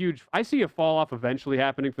see a fall off eventually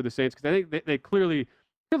happening for the Saints because I think they clearly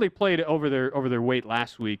played over their weight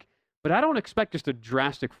last week, but I don't expect just a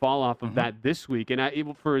drastic fall off of that this week.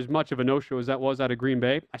 And for as much of a no-show as that was out of Green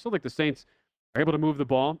Bay, I still think the Saints are able to move the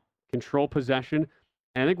ball, control possession.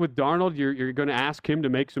 And I think with Darnold, you're going to ask him to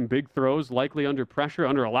make some big throws, likely under pressure,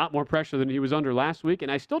 under a lot more pressure than he was under last week.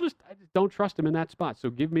 And I just don't trust him in that spot. So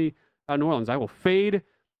give me New Orleans. I will fade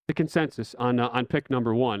the consensus on pick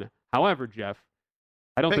number 1. However, Jeff,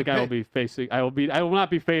 I don't think I will be facing. I will not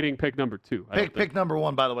be fading pick number 2. Pick number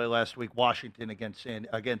 1, by the way, last week, Washington against I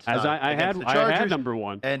the Chargers, had number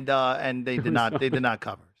 1, and they did not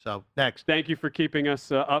cover. So next, thank you for keeping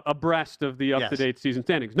us abreast of the up-to-date season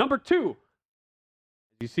standings. Number 2,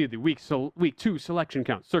 you see the week 2 selection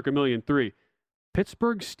count, circa 1,000,003.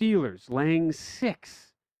 Pittsburgh Steelers laying 6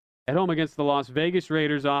 at home against the Las Vegas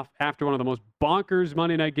Raiders off after one of the most bonkers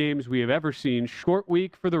Monday night games we have ever seen. Short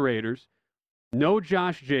week for the Raiders. No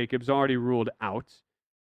Josh Jacobs, already ruled out.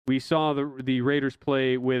 We saw the Raiders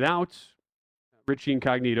play without Richie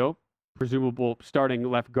Incognito, presumable starting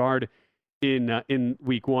left guard in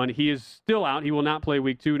week 1. He is still out. He will not play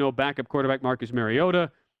week 2. No backup quarterback Marcus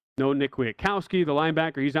Mariota. No Nick Kwiatkowski, the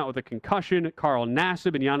linebacker. He's out with a concussion. Carl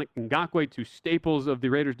Nassib and Yannick Ngakoue, 2 staples of the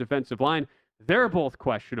Raiders defensive line. They're both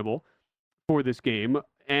questionable for this game.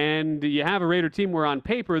 And you have a Raider team where on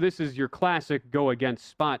paper, this is your classic go-against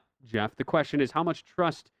spot, Jeff. The question is, how much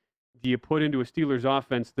trust do you put into a Steelers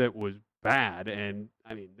offense that was bad? And,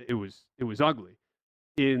 I mean, it was ugly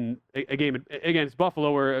in a game against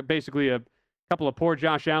Buffalo where basically a couple of poor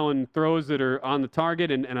Josh Allen throws that are on the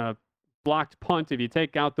target and a blocked punt. If you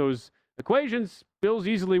take out those equations, Bills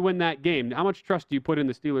easily win that game. How much trust do you put in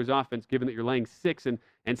the Steelers offense, given that you're laying 6 and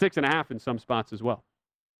 6.5 in some spots as well?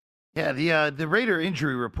 Yeah, the Raider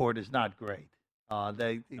injury report is not great.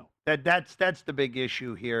 That's the big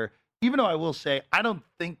issue here. Even though I will say, I don't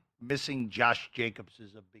think missing Josh Jacobs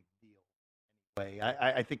is a big deal. Anyway,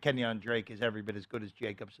 I think Kenyon Drake is every bit as good as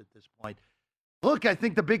Jacobs at this point. Look, I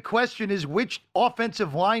think the big question is which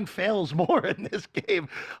offensive line fails more in this game,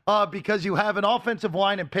 because you have an offensive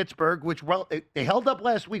line in Pittsburgh, which they held up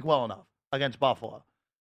last week well enough against Buffalo,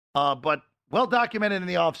 but well documented in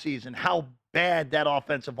the offseason how bad that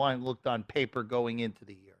offensive line looked on paper going into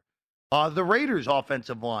the year. The Raiders'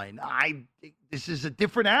 offensive line, this is a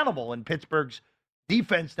different animal in Pittsburgh's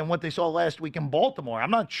defense than what they saw last week in Baltimore. I'm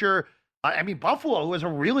not sure. I mean, Buffalo, who has a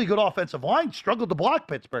really good offensive line, struggled to block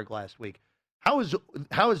Pittsburgh last week. How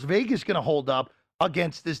is Vegas going to hold up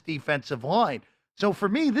against this defensive line? So for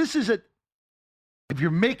me, this is if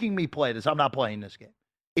you're making me play this, I'm not playing this game.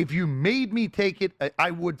 If you made me take it,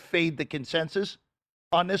 I would fade the consensus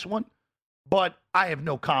on this one, but I have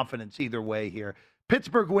no confidence either way here.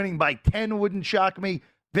 Pittsburgh winning by 10 wouldn't shock me.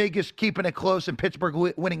 Vegas keeping it close and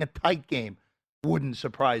Pittsburgh winning a tight game wouldn't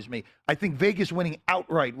surprise me. I think Vegas winning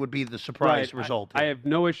outright would be the surprise result. I have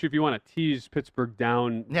no issue if you want to tease Pittsburgh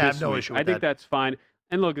down. Yeah, I have no issue with that. I think that's fine.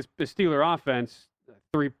 And look, the Steeler offense,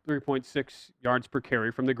 3.6 yards per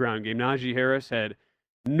carry from the ground game. Najee Harris had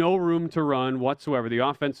no room to run whatsoever. The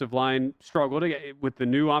offensive line struggled with the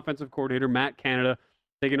new offensive coordinator, Matt Canada,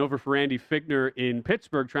 taking over for Andy Fichtner in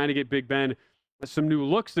Pittsburgh, trying to get Big Ben some new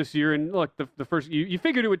looks this year. And look, the first, you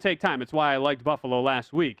figured it would take time. It's why I liked Buffalo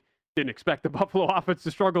last week. Didn't expect the Buffalo offense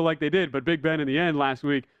to struggle like they did, but Big Ben in the end last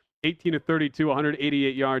week, 18 of 32,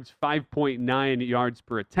 188 yards, 5.9 yards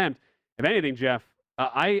per attempt. If anything, Jeff,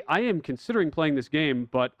 I am considering playing this game,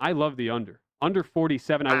 but I love the under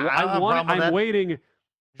 47. I'm waiting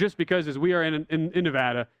just because as we are in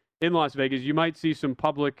Nevada, in Las Vegas, you might see some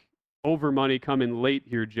public over money come in late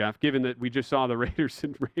here, Jeff, given that we just saw the Raiders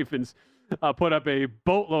and Ravens put up a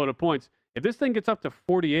boatload of points. If this thing gets up to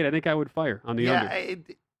 48, I think I would fire on the under.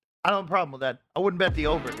 I don't have a problem with that. I wouldn't bet the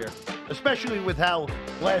over here, especially with how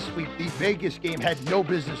last week the Vegas game had no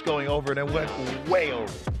business going over and it went way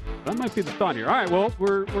over. That might be the thought here. All right, well,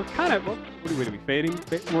 we're kind of, what are we fading?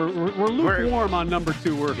 We're lukewarm on number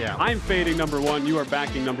 2. I'm fading number 1. You are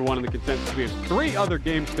backing number 1 in the consensus. We have 3 other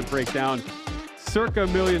games to break down. Circa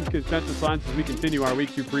millions consensus lines as we continue our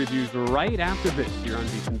week 2 previews right after this here on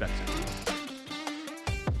VSiN Bet Center.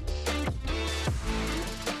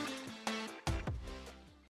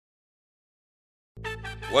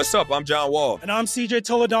 What's up? I'm John Wall. And I'm CJ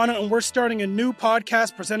Toledano, and we're starting a new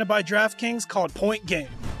podcast presented by DraftKings called Point Game.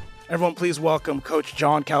 Everyone, please welcome Coach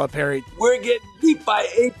John Calipari. We're getting beat by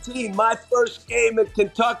 18. My first game in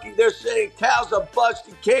Kentucky, they're saying Cal's a bust.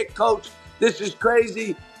 He can't coach. This is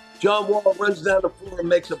crazy. John Wall runs down the floor and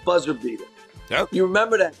makes a buzzer beater. Yep. You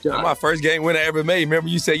remember that, John? That's my first game winner I ever made. Remember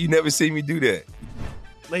you said you never seen me do that.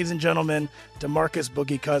 Ladies and gentlemen, DeMarcus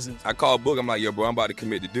Boogie Cousins. I called Boog. I'm like, yo, bro, I'm about to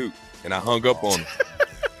commit to Duke. And I hung up on him.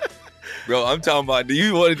 Bro, I'm talking about, do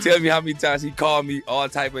you want to tell me how many times he called me all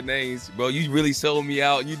type of names? Bro, you really sold me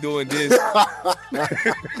out. You doing this.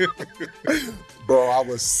 Bro, I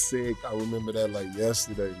was sick. I remember that like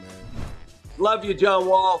yesterday, man. Love you, John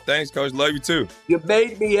Wall. Thanks, Coach. Love you, too. You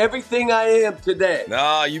made me everything I am today.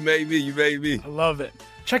 Nah, you made me. I love it.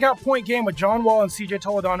 Check out Point Game with John Wall and CJ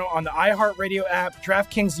Toledano on the iHeartRadio app,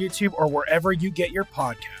 DraftKings YouTube, or wherever you get your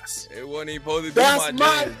podcasts. It wasn't even supposed to be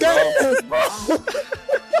my dance, bro.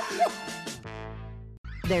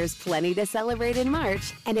 There's plenty to celebrate in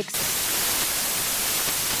March and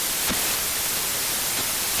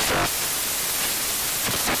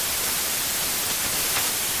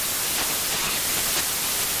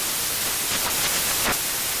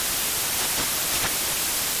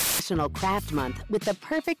National Craft Month with the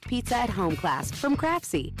perfect pizza at home class from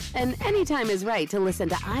Craftsy. And anytime is right to listen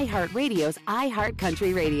to iHeartRadio's iHeart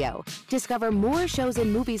Country Radio. Discover more shows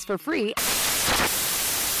and movies for free.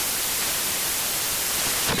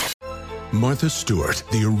 Martha Stewart,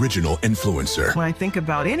 the original influencer. When I think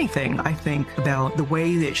about anything, I think about the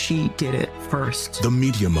way that she did it first. The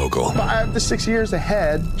media mogul. 5 to 6 years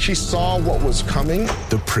ahead, she saw what was coming.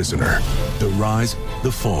 The prisoner. The rise,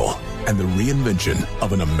 the fall, and the reinvention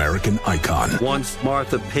of an American icon. Once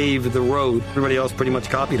Martha paved the road, everybody else pretty much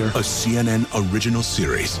copied her. A CNN original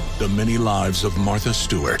series, The Many Lives of Martha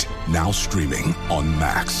Stewart, now streaming on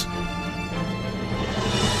Max.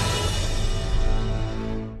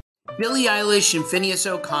 Billie Eilish and Phineas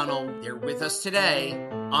O'Connell, they're with us today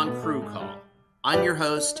on Crew Call. I'm your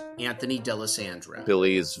host, Anthony D'Alessandro.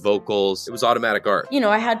 Billie's vocals, it was automatic art. You know,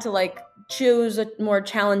 I had to choose a more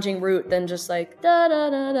challenging route than just da da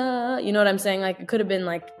da da. You know what I'm saying? It could have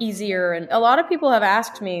been easier. And a lot of people have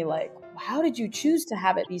asked me how did you choose to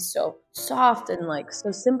have it be so soft and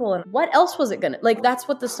so simple? And what else was it gonna that's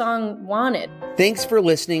what the song wanted. Thanks for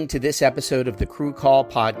listening to this episode of the Crew Call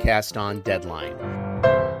podcast on Deadline.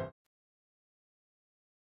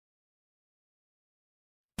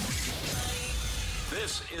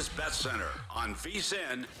 This is Bet Center on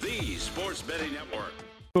VSiN, the sports betting network.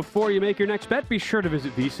 Before you make your next bet, be sure to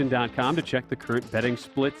visit VSiN.com to check the current betting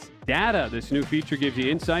splits data. This new feature gives you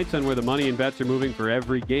insights on where the money and bets are moving for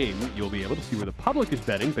every game. You'll be able to see where the public is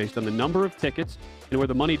betting based on the number of tickets and where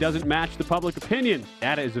the money doesn't match the public opinion.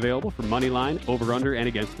 Data is available for money line, over-under, and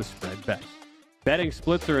against the spread bets. Betting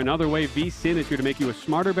splits are another way VSiN is here to make you a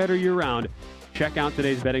smarter bettor year-round. Check out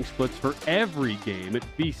today's betting splits for every game at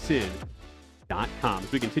VSiN.com. As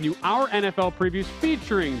we continue our NFL previews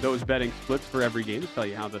featuring those betting splits for every game to tell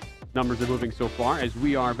you how the numbers are moving so far as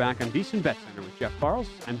we are back on VSiN Bet Center with Jeff Parles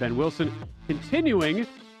and Ben Wilson. Continuing,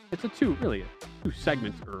 it's a two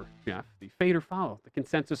segments, Jeff, the fade or follow, the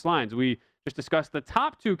consensus lines. We just discussed the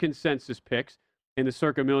top two consensus picks in the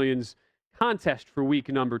Circa Millions contest for week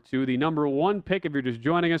number 2. The number 1 pick, if you're just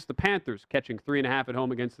joining us, the Panthers catching 3.5 at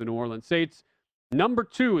home against the New Orleans Saints. Number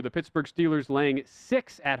 2, the Pittsburgh Steelers laying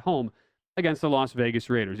 6 at home against the Las Vegas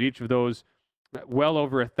Raiders. Each of those well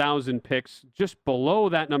over 1,000 picks. Just below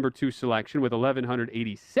that number 2 selection with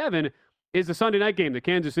 1,187 is the Sunday night game, the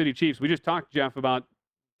Kansas City Chiefs. We just talked, Jeff, about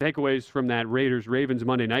takeaways from that Raiders-Ravens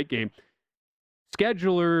Monday night game.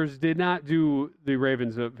 Schedulers did not do the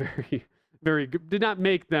Ravens did not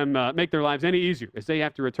make them make their lives any easier as they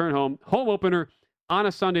have to return home opener on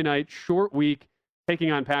a Sunday night, short week, taking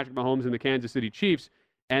on Patrick Mahomes and the Kansas City Chiefs.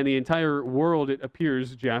 And the entire world, it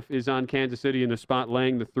appears, Jeff, is on Kansas City in the spot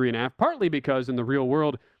laying the 3.5, partly because in the real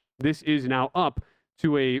world, this is now up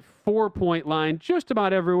to a 4-point line just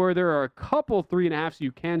about everywhere. There are a couple 3.5s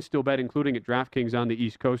you can still bet, including at DraftKings on the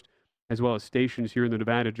East Coast, as well as stations here in the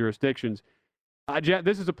Nevada jurisdictions. Jeff,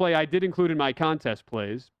 this is a play I did include in my contest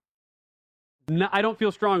plays. No, I don't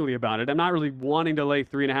feel strongly about it. I'm not really wanting to lay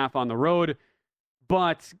 3.5 on the road,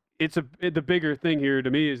 but the bigger thing here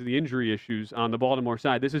to me is the injury issues on the Baltimore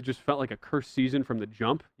side. This has just felt like a cursed season from the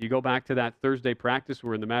jump. You go back to that Thursday practice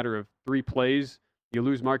where in the matter of 3 plays, you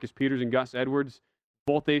lose Marcus Peters and Gus Edwards,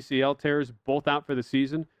 both ACL tears, both out for the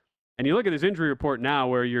season. And you look at this injury report now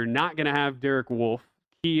where you're not going to have Derek Wolfe,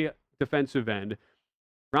 key defensive end.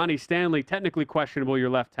 Ronnie Stanley, technically questionable,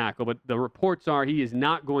 your left tackle, but the reports are he is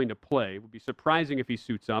not going to play. It would be surprising if he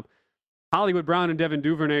suits up. Hollywood Brown and Devin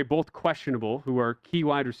Duvernay, both questionable, who are key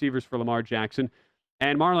wide receivers for Lamar Jackson.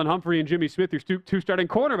 And Marlon Humphrey and Jimmy Smith, your two starting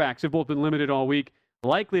cornerbacks, have both been limited all week.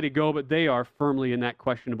 Likely to go, but they are firmly in that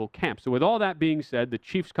questionable camp. So with all that being said, the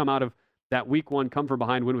Chiefs come out of that week 1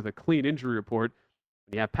 come-from-behind win with a clean injury report.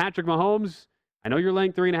 When you have Patrick Mahomes, I know you're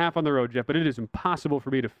laying 3.5 on the road, Jeff, but it is impossible for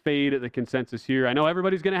me to fade at the consensus here. I know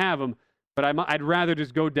everybody's going to have them, but I'd rather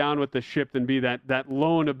just go down with the ship than be that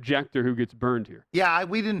lone objector who gets burned here. Yeah,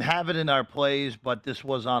 we didn't have it in our plays, but this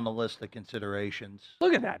was on the list of considerations.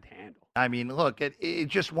 Look at that handle. I mean, look,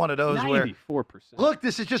 it's just one of those 94%. where... Look,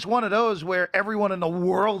 this is just one of those where everyone in the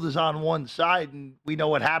world is on one side, and we know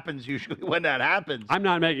what happens usually when that happens. I'm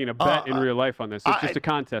not making a bet in real life on this. It's just a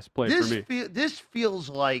contest play for me. This feels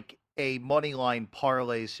like a money line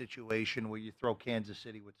parlay situation where you throw Kansas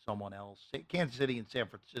City with someone else. Kansas City and San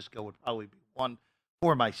Francisco would probably be one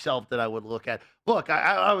for myself that I would look at. Look,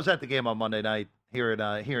 I was at the game on Monday night here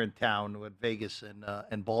in town with Vegas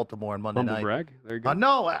and Baltimore on Monday night. Brag? There you go.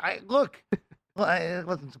 No, look, it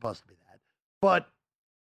wasn't supposed to be that, but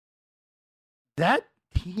that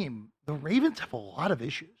team, the Ravens, have a lot of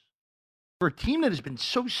issues. For a team that has been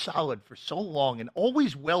so solid for so long and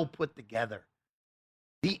always well put together,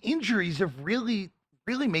 the injuries have really,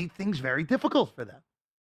 really made things very difficult for them.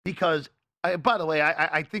 because, by the way,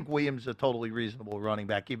 I think Williams is a totally reasonable running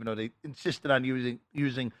back, even though they insisted on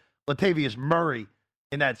using Latavius Murray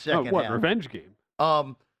in that second half. Revenge game.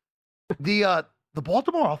 The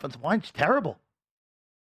Baltimore offensive line's terrible.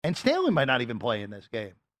 And Stanley might not even play in this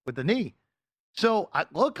game with the knee. So,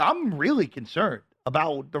 look, I'm really concerned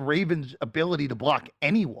about the Ravens' ability to block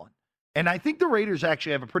anyone. And I think the Raiders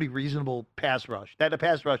actually have a pretty reasonable pass rush. That the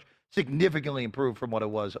pass rush significantly improved from what it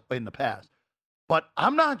was in the past. But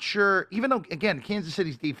I'm not sure, even though, again, Kansas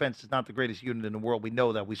City's defense is not the greatest unit in the world. We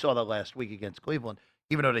know that. We saw that last week against Cleveland,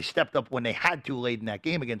 even though they stepped up when they had to late in that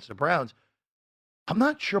game against the Browns. I'm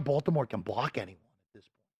not sure Baltimore can block anyone at this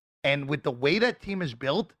point. And with the way that team is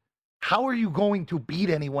built, how are you going to beat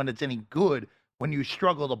anyone that's any good when you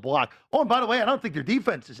struggle to block? Oh, and by the way, I don't think their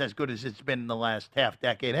defense is as good as it's been in the last half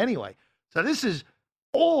decade anyway. So this is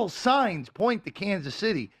all signs point to Kansas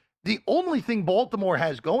City. The only thing Baltimore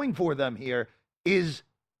has going for them here is,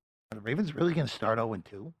 are the Ravens really going to start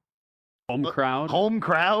 0-2? Home crowd. Home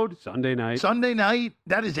crowd. Sunday night. Sunday night.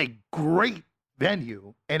 That is a great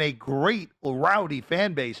venue and a great rowdy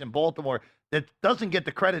fan base in Baltimore that doesn't get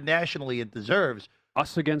the credit nationally it deserves.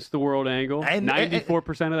 Us against the world angle. And 94%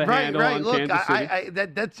 of the handle on Look, Kansas City.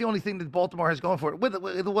 That's the only thing that Baltimore has going for it. With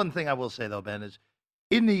the one thing I will say, though, Ben, is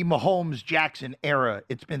in the Mahomes-Jackson era,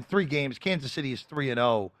 it's been 3 games. Kansas City is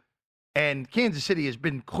 3-0. And Kansas City has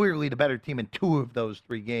been clearly the better team in 2 of those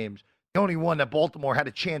 3 games. The only one that Baltimore had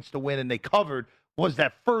a chance to win and they covered was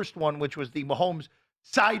that first one, which was the Mahomes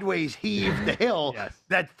sideways heave the hill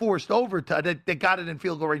that forced overtime, that got it in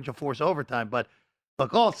field goal range to force overtime. But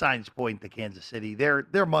look, all signs point to Kansas City.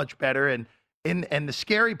 They're much better. And the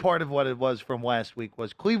scary part of what it was from last week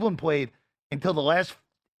was Cleveland played until the last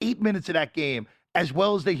 8 minutes of that game as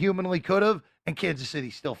well as they humanly could have, and Kansas City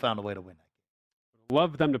still found a way to win that game.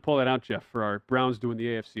 Love them to pull that out, Jeff, for our Browns doing the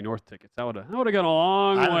AFC North tickets. That would have gone a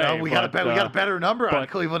long way. I don't know. We got a better number on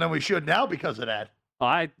Cleveland than we should now because of that.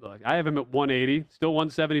 I have him at 180. Still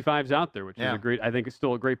 175's out there, which is a great. I think it's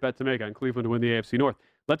still a great bet to make on Cleveland to win the AFC North.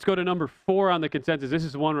 Let's go to number 4 on the consensus. This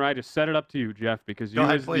is the one where I just set it up to you, Jeff, because you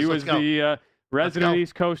as the resident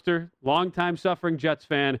East Coaster, longtime suffering Jets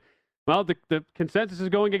fan. Well, the consensus is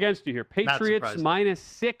going against you here. Patriots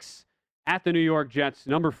 -6 at the New York Jets.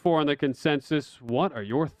 Number 4 on the consensus. What are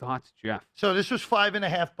your thoughts, Jeff? So this was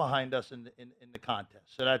 5.5 behind us in the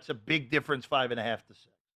contest. So that's a big difference, 5.5 to 6.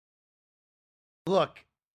 Look,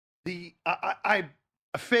 a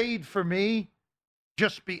fade for me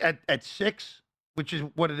just be at 6, which is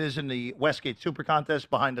what it is in the Westgate Super Contest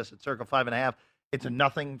behind us at circa 5.5. It's a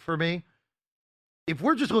nothing for me. If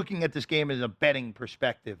we're just looking at this game as a betting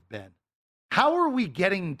perspective, Ben, how are we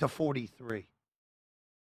getting to 43?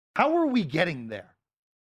 How are we getting there?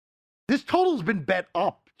 This total's been bet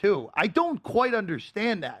up, too. I don't quite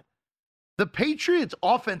understand that. The Patriots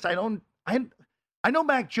offense, I know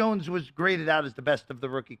Mac Jones was graded out as the best of the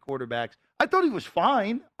rookie quarterbacks. I thought he was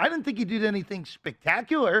fine. I didn't think he did anything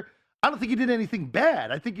spectacular. I don't think he did anything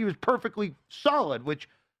bad. I think he was perfectly solid, which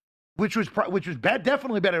was bad,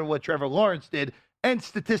 definitely better than what Trevor Lawrence did, and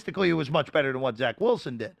statistically it was much better than what Zach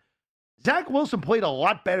Wilson did. Zach Wilson played a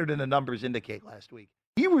lot better than the numbers indicate last week.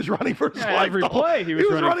 He was running for his life. Every play he was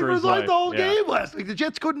running for his life the whole game last week. The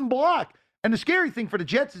Jets couldn't block. And the scary thing for the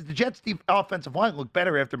Jets is the Jets' offensive line looked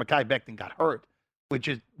better after Mekhi Becton got hurt, which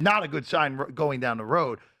is not a good sign going down the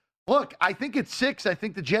road. Look, I think it's 6. I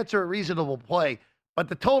think the Jets are a reasonable play. But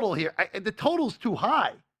the total here, the total's too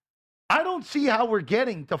high. I don't see how we're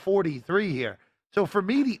getting to 43 here. So for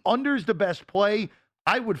me, the under's the best play.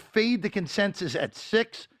 I would fade the consensus at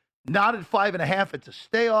 6, not at 5.5. It's a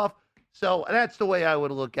stay off. So that's the way I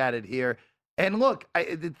would look at it here. And look,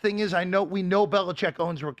 the thing is, we know Belichick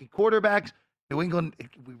owns rookie quarterbacks. New England,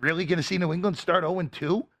 we really going to see New England start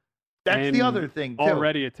 0-2? That's the other thing, too.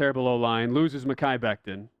 Already a terrible O-line. Loses Mekhi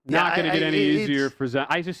Becton. Not going to get any easier for Zach.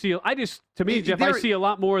 To me, Jeff, I see a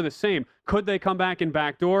lot more of the same. Could they come back in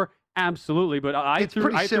backdoor? Absolutely. But it's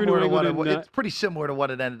pretty similar to what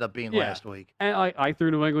it ended up being last week. And I threw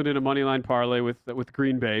New England in a money line parlay with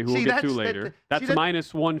Green Bay, who we'll get to later. That's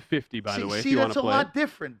minus 150, by the way, if you want to play. That's a lot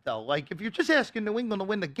different, though. Like, if you're just asking New England to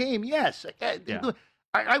win the game, yes.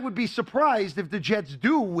 I would be surprised if the Jets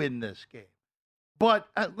do win this game. But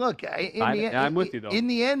look, I'm with you, though. In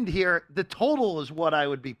the end here, the total is what I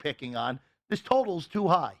would be picking on. This total's too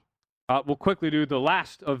high. We'll quickly do the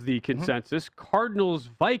last of the consensus.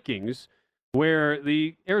 Cardinals-Vikings, where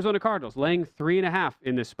the Arizona Cardinals laying 3.5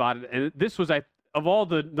 in this spot. And this was, of all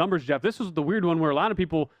the numbers, Jeff, this was the weird one where a lot of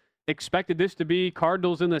people expected this to be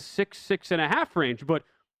Cardinals in the 6.5 range. But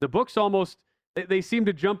the books almost they seem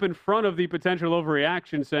to jump in front of the potential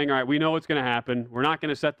overreaction, saying, all right, we know what's going to happen. We're not going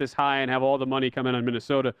to set this high and have all the money come in on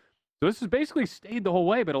Minnesota. So this has basically stayed the whole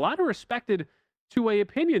way, but a lot of respected two-way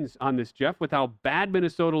opinions on this, Jeff, with how bad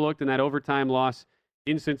Minnesota looked in that overtime loss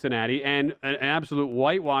in Cincinnati and an absolute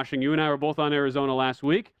whitewashing. You and I were both on Arizona last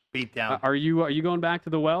week. Beat down. Are you going back to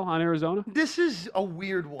the well on Arizona? This is a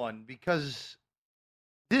weird one because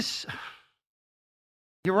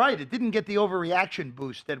you're right. It didn't get the overreaction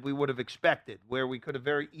boost that we would have expected, where we could have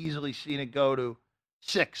very easily seen it go to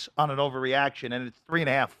 6 on an overreaction, and it's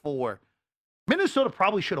 3.5, 4. Minnesota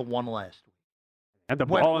probably should have won last week. Had the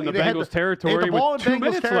ball in the Bengals territory with 2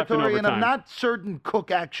 minutes left in overtime. And I'm not certain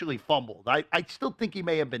Cook actually fumbled. I still think he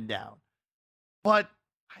may have been down. But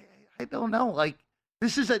I don't know. Like,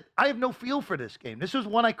 I have no feel for this game. This is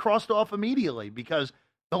one I crossed off immediately because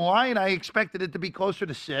the line, I expected it to be closer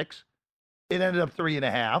to 6. It ended up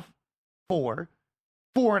 3.5, 4,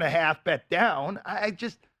 4.5 bet down.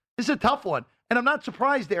 This is a tough one. And I'm not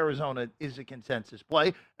surprised Arizona is a consensus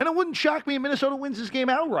play. And it wouldn't shock me if Minnesota wins this game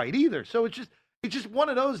outright either. So it's just one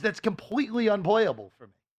of those that's completely unplayable for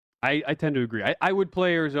me. I tend to agree. I would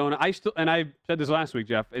play Arizona. I said this last week,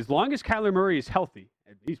 Jeff, as long as Kyler Murray is healthy,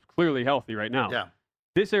 and he's clearly healthy right now. Yeah.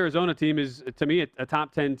 This Arizona team is, to me, a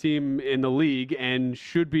top 10 team in the league and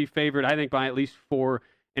should be favored, I think, by at least 4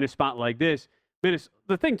 in a spot like this.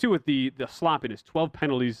 The thing, too, with the sloppiness, 12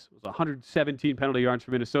 penalties, 117 penalty yards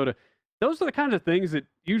for Minnesota. Those are the kinds of things that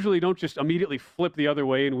usually don't just immediately flip the other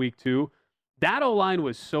way in week 2. That O-line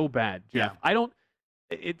was so bad, Jeff. Yeah.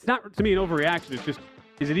 It's not, to me, an overreaction. It's just,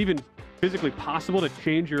 is it even physically possible to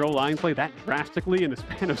change your O-line play that drastically in the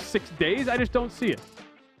span of 6 days? I just don't see it.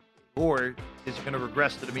 Or is it going to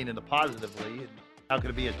regress to the mean in the positively? And how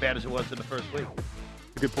could it be as bad as it was in the first week?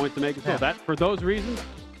 A good point to make as well. That, for those reasons,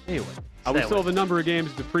 stay away. We still away. have a number of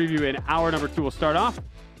games to preview in hour number 2. We'll start off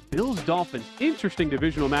Bills-Dolphins. Interesting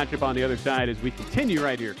divisional matchup on the other side as we continue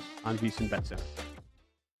right here on VSiN Bet Center.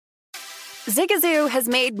 Zigazoo has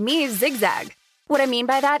made me zigzag. What I mean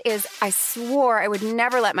by that is I swore I would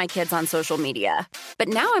never let my kids on social media. But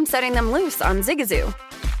now I'm setting them loose on Zigazoo.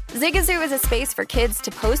 Zigazoo is a space for kids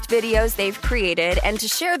to post videos they've created and to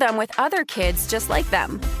share them with other kids just like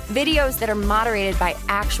them. Videos that are moderated by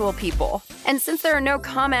actual people. And since there are no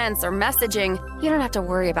comments or messaging, you don't have to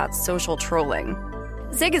worry about social trolling.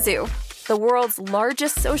 Zigazoo, the world's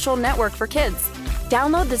largest social network for kids.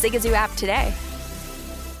 Download the Zigazoo app today.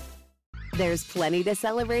 There's plenty to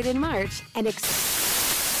celebrate in March and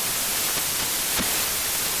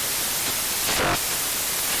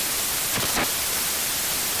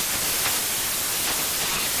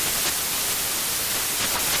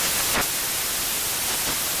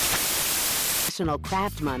National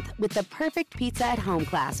Craft Month with the perfect pizza at home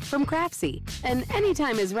class from Craftsy. And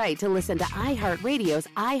anytime is right to listen to iHeartRadio's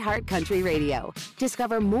iHeartCountry Radio.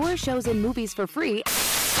 Discover more shows and movies for free.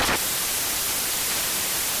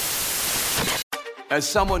 As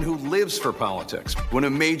someone who lives for politics, when a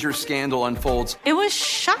major scandal unfolds, it was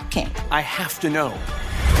shocking. I have to know,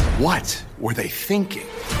 what were they thinking?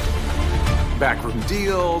 Backroom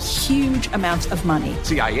deals, huge amounts of money,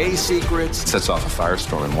 CIA secrets, sets off a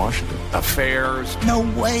firestorm in Washington, affairs. No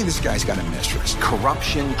way this guy's got a mistress.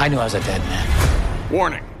 Corruption. I knew I was a dead man.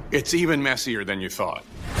 Warning, it's even messier than you thought.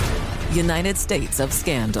 United States of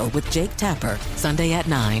Scandal with Jake Tapper, Sunday at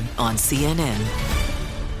 9 on CNN.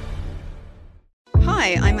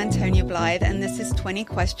 Hi, I'm Antonia Blythe, and this is 20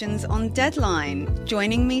 Questions on Deadline.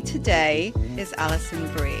 Joining me today is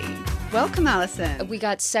Alison Brie. Welcome, Alison. We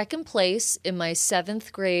got second place in my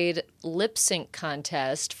 7th grade lip sync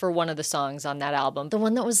contest for one of the songs on that album. The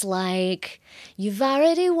one that was like, "You've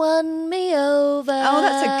already won me over." Oh,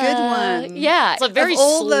 that's a good one. Yeah. It's like very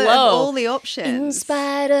slow. Of all the options. In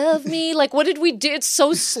spite of me. Like, what did we do? It's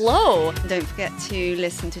so slow. Don't forget to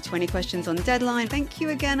listen to 20 Questions on Deadline. Thank you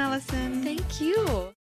again, Alison. Thank you.